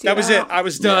freaked you That was out. it. I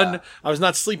was done. Yeah. I was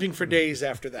not sleeping for days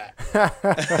after that.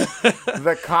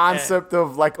 The concept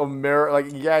of like a mirror, like,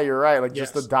 yeah, you're right. Like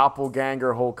just the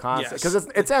doppelganger whole concept. Because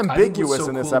it's ambiguous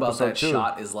in this episode too.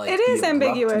 Shot is like it is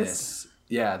ambiguous.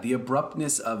 Yeah, the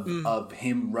abruptness of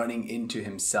him running into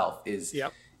himself is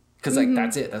because like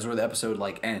that's it. That's where the episode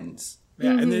like ends.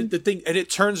 Yeah, and the thing, and it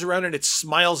turns around and it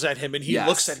smiles at him, and he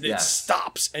looks at it, and it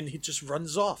stops, and he just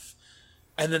runs off,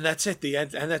 and then that's it. The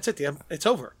end, and that's it. It's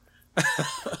over.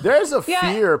 There's a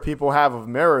fear people have of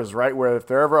mirrors, right? Where if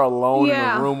they're ever alone in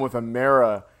a room with a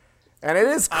mirror, and it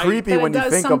is creepy when you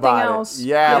think about it.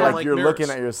 Yeah, like you're looking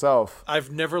at yourself.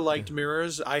 I've never liked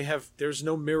mirrors. There's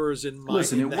no mirrors in my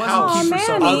Listen, in it the wasn't house for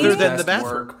some other than the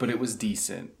bathroom, work, but it was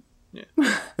decent. Yeah.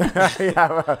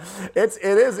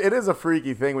 It is a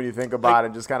freaky thing when you think about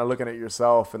it, just kind of looking at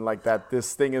yourself and like that.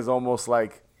 This thing is almost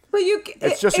like, but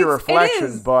it's just your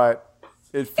reflection, but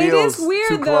it feels it is weird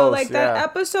too though. close, like that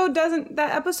episode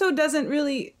doesn't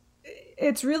really.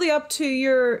 it's really up to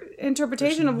your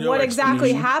interpretation There's of no what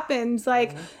exactly explanation. happened.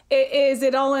 Like, is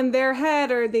it all in their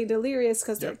head, or are they delirious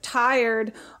because they're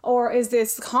tired, or is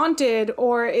this haunted,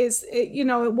 or is it,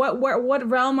 what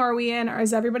realm are we in, or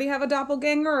does everybody have a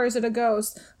doppelganger, or is it a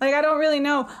ghost? Like, I don't really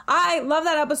know. I love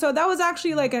that episode. That was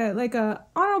actually like a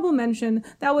honorable mention.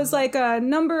 That was like a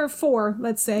number 4,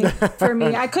 let's say, for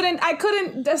me. I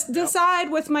couldn't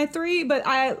decide with my 3, but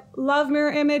I love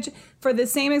Mirror Image for the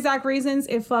same exact reasons.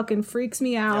 It fucking freaks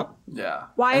me out. Yeah.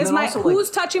 Why And is then my also,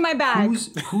 who's touching my bag?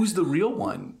 Who's the real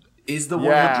one? Is the one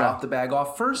Yeah. who dropped the bag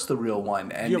off first the real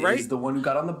one? And You're right. is the one who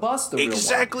got on the bus the real one?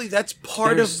 Exactly. That's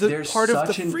part of the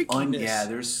freakiness.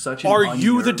 There's such an Are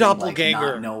you the unnerving, doppelganger?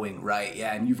 Like, not knowing, right?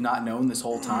 Yeah, and you've not known this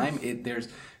whole time.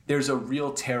 There's a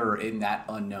real terror in that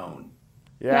unknown.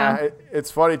 Yeah, it's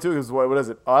funny too because what is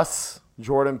it? Us,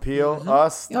 Jordan Peele,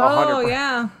 Us. Oh,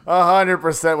 yeah.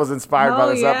 100% was inspired by Oh,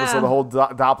 this yeah. episode, the whole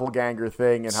doppelganger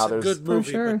thing, and how It's a there's good movie,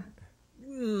 For sure.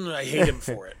 but I hate him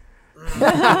for it.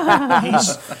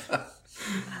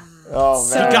 oh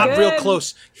He man, got real good.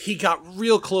 close. He got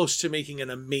real close to making an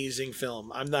amazing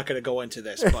film. I'm not going to go into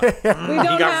this, but We he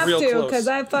don't got have real to, close. because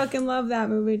I fucking love that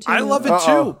movie too. I love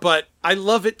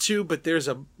it too, but there's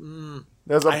a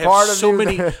there's a I part have of so you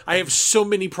many. that- I have so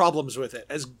many problems with it.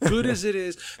 As good as it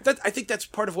is, I think that's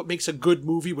part of what makes a good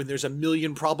movie when there's a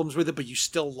million problems with it, but you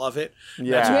still love it.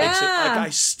 That's what makes it. Like, I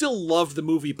still love the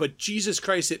movie, but Jesus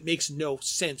Christ, it makes no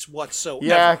sense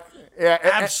whatsoever. yeah,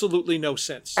 Absolutely no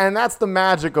sense. And that's the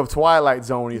magic of Twilight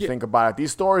Zone when you think about it.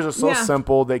 These stories are so Yeah.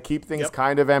 simple. They keep things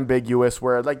kind of ambiguous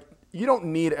where like you don't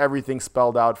need everything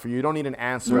spelled out for you. You don't need an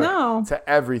answer No. to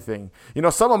everything.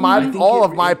 Some of my I think all it-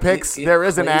 of my it- picks it there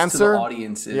is an plays to answer. the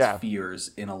audience's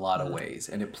fears in a lot of ways,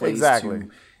 and it plays Exactly. to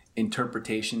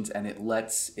interpretations, and it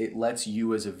lets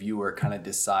you as a viewer kind of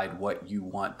decide what you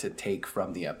want to take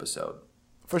from the episode.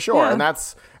 For sure. Yeah.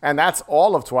 And that's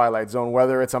all of Twilight Zone,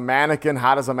 whether it's a mannequin,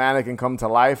 how does a mannequin come to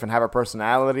life and have a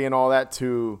personality and all that,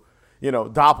 to,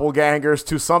 doppelgangers,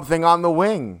 to something on the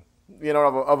wing,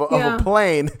 of a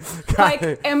plane.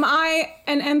 Like, am I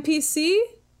an NPC?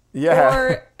 Yeah.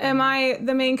 Or am I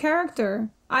the main character?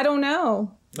 I don't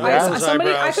know. Yeah. Those I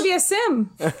eyebrows. could be a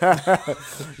sim.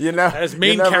 That's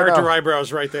main you never character know.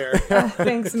 eyebrows right there.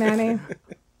 Thanks, Manny.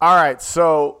 All right,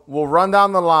 so we'll run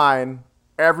down the line.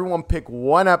 Everyone pick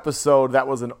one episode that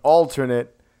was an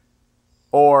alternate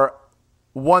or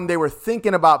one they were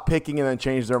thinking about picking and then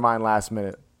changed their mind last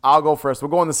minute. I'll go first. We'll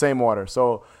go in the same order.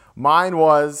 So mine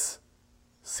was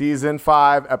season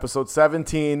 5, episode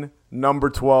 17, number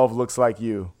 12, Looks Like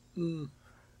You.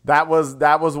 That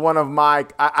was one of my,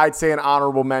 I'd say an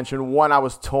honorable mention. One I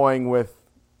was toying with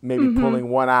maybe pulling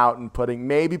one out and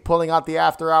pulling out the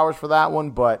After Hours for that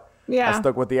one, but I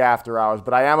stuck with the After Hours.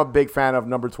 But I am a big fan of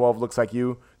number 12, Looks Like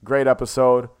You. Great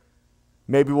episode.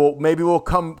 Maybe we'll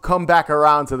come back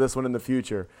around to this one in the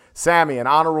future. Sammy, an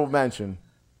honorable mention.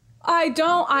 I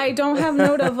don't have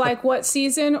note of like what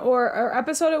season or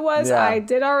episode it was. Yeah. I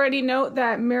did already note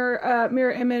that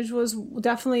Mirror Image was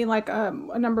definitely like a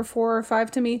number 4 or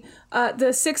 5 to me. The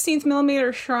 16th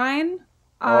millimeter Shrine.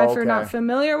 If you're not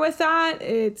familiar with that,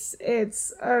 it's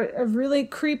a really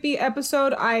creepy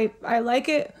episode. I like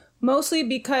it mostly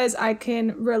because I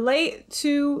can relate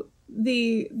to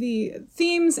the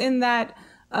themes in that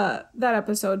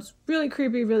episode. It's really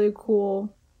creepy, really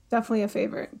cool. Definitely a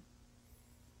favorite.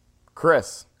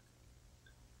 Chris.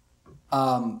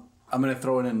 I'm going to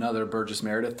throw in another Burgess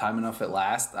Meredith, Time Enough at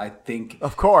Last. I think,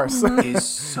 of course, is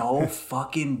so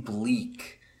fucking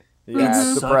bleak. Yeah,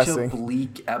 it's depressing. Such a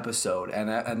bleak episode,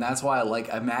 and that's why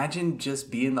I imagine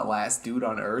just being the last dude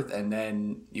on Earth, and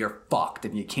then you're fucked,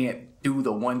 and you can't do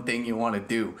the one thing you want to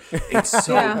do. It's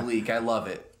so bleak. I love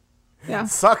it. Yeah,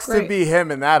 sucks to be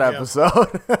him in that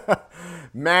episode.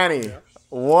 Manny,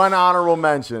 one honorable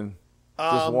mention.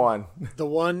 Just one. The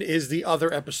one is the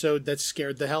other episode that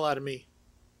scared the hell out of me.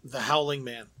 The Howling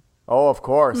Man. Oh, of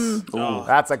course. Oh,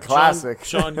 that's a classic.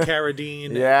 Sean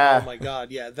Carradine. Yeah. Oh my God.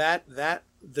 Yeah. That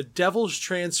the Devil's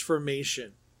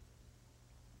Transformation.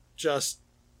 Just,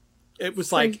 it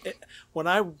was like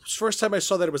when first time I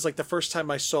saw that, it was like the first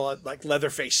time I saw it, like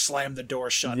Leatherface slam the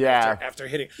door shut after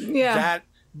hitting. Yeah. That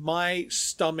my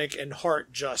stomach and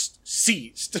heart just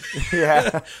seized.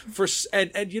 Yeah.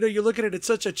 And you look at it, it's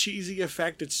such a cheesy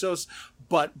effect. It's so,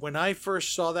 but when I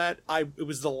first saw that, it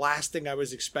was the last thing I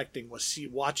was expecting was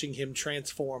watching him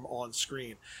transform on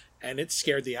screen, and it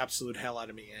scared the absolute hell out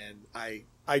of me. And I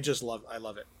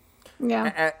love it.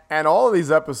 Yeah. And all of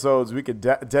these episodes, we could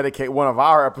dedicate one of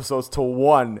our episodes to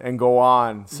one and go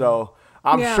on. So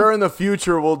I'm Yeah. sure in the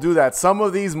future we'll do that. Some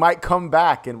of these might come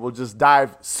back and we'll just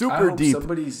dive super deep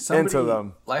into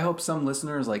them. I hope some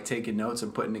listeners like taking notes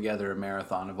and putting together a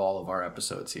marathon of all of our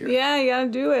episodes here. Yeah, you gotta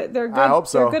do it. They're good. I hope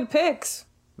so. They're good picks.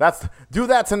 Do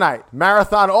that tonight.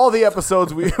 Marathon all the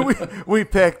episodes we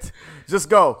picked. Just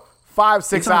go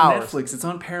 5-6 it's on hours. Netflix. It's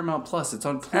on Paramount Plus. It's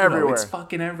on Pluto. Everywhere. It's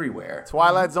fucking everywhere.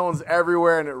 Twilight Zone's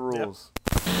everywhere and it rules.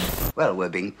 Yep. Well, we're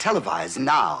being televised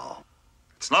now.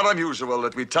 It's not unusual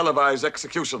that we televise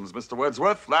executions, Mr.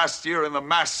 Wordsworth. Last year in the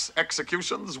mass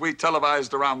executions, we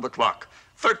televised around the clock.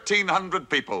 1,300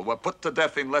 people were put to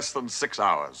death in less than 6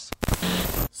 hours.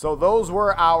 So those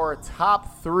were our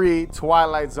top 3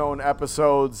 Twilight Zone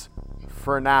episodes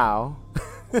for now.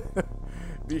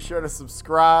 Be sure to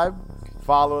subscribe.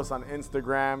 Follow us on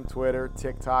Instagram, Twitter,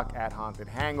 TikTok at Haunted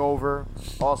Hangover.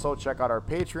 Also, check out our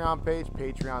Patreon page,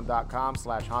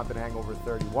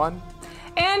 patreon.com/hauntedhangover31.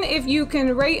 And if you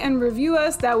can rate and review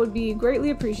us, that would be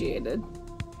greatly appreciated.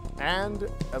 And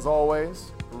as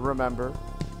always, remember,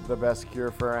 the best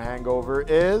cure for a hangover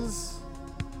is...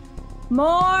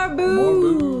 More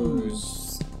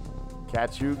booze.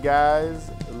 Catch you guys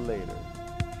later.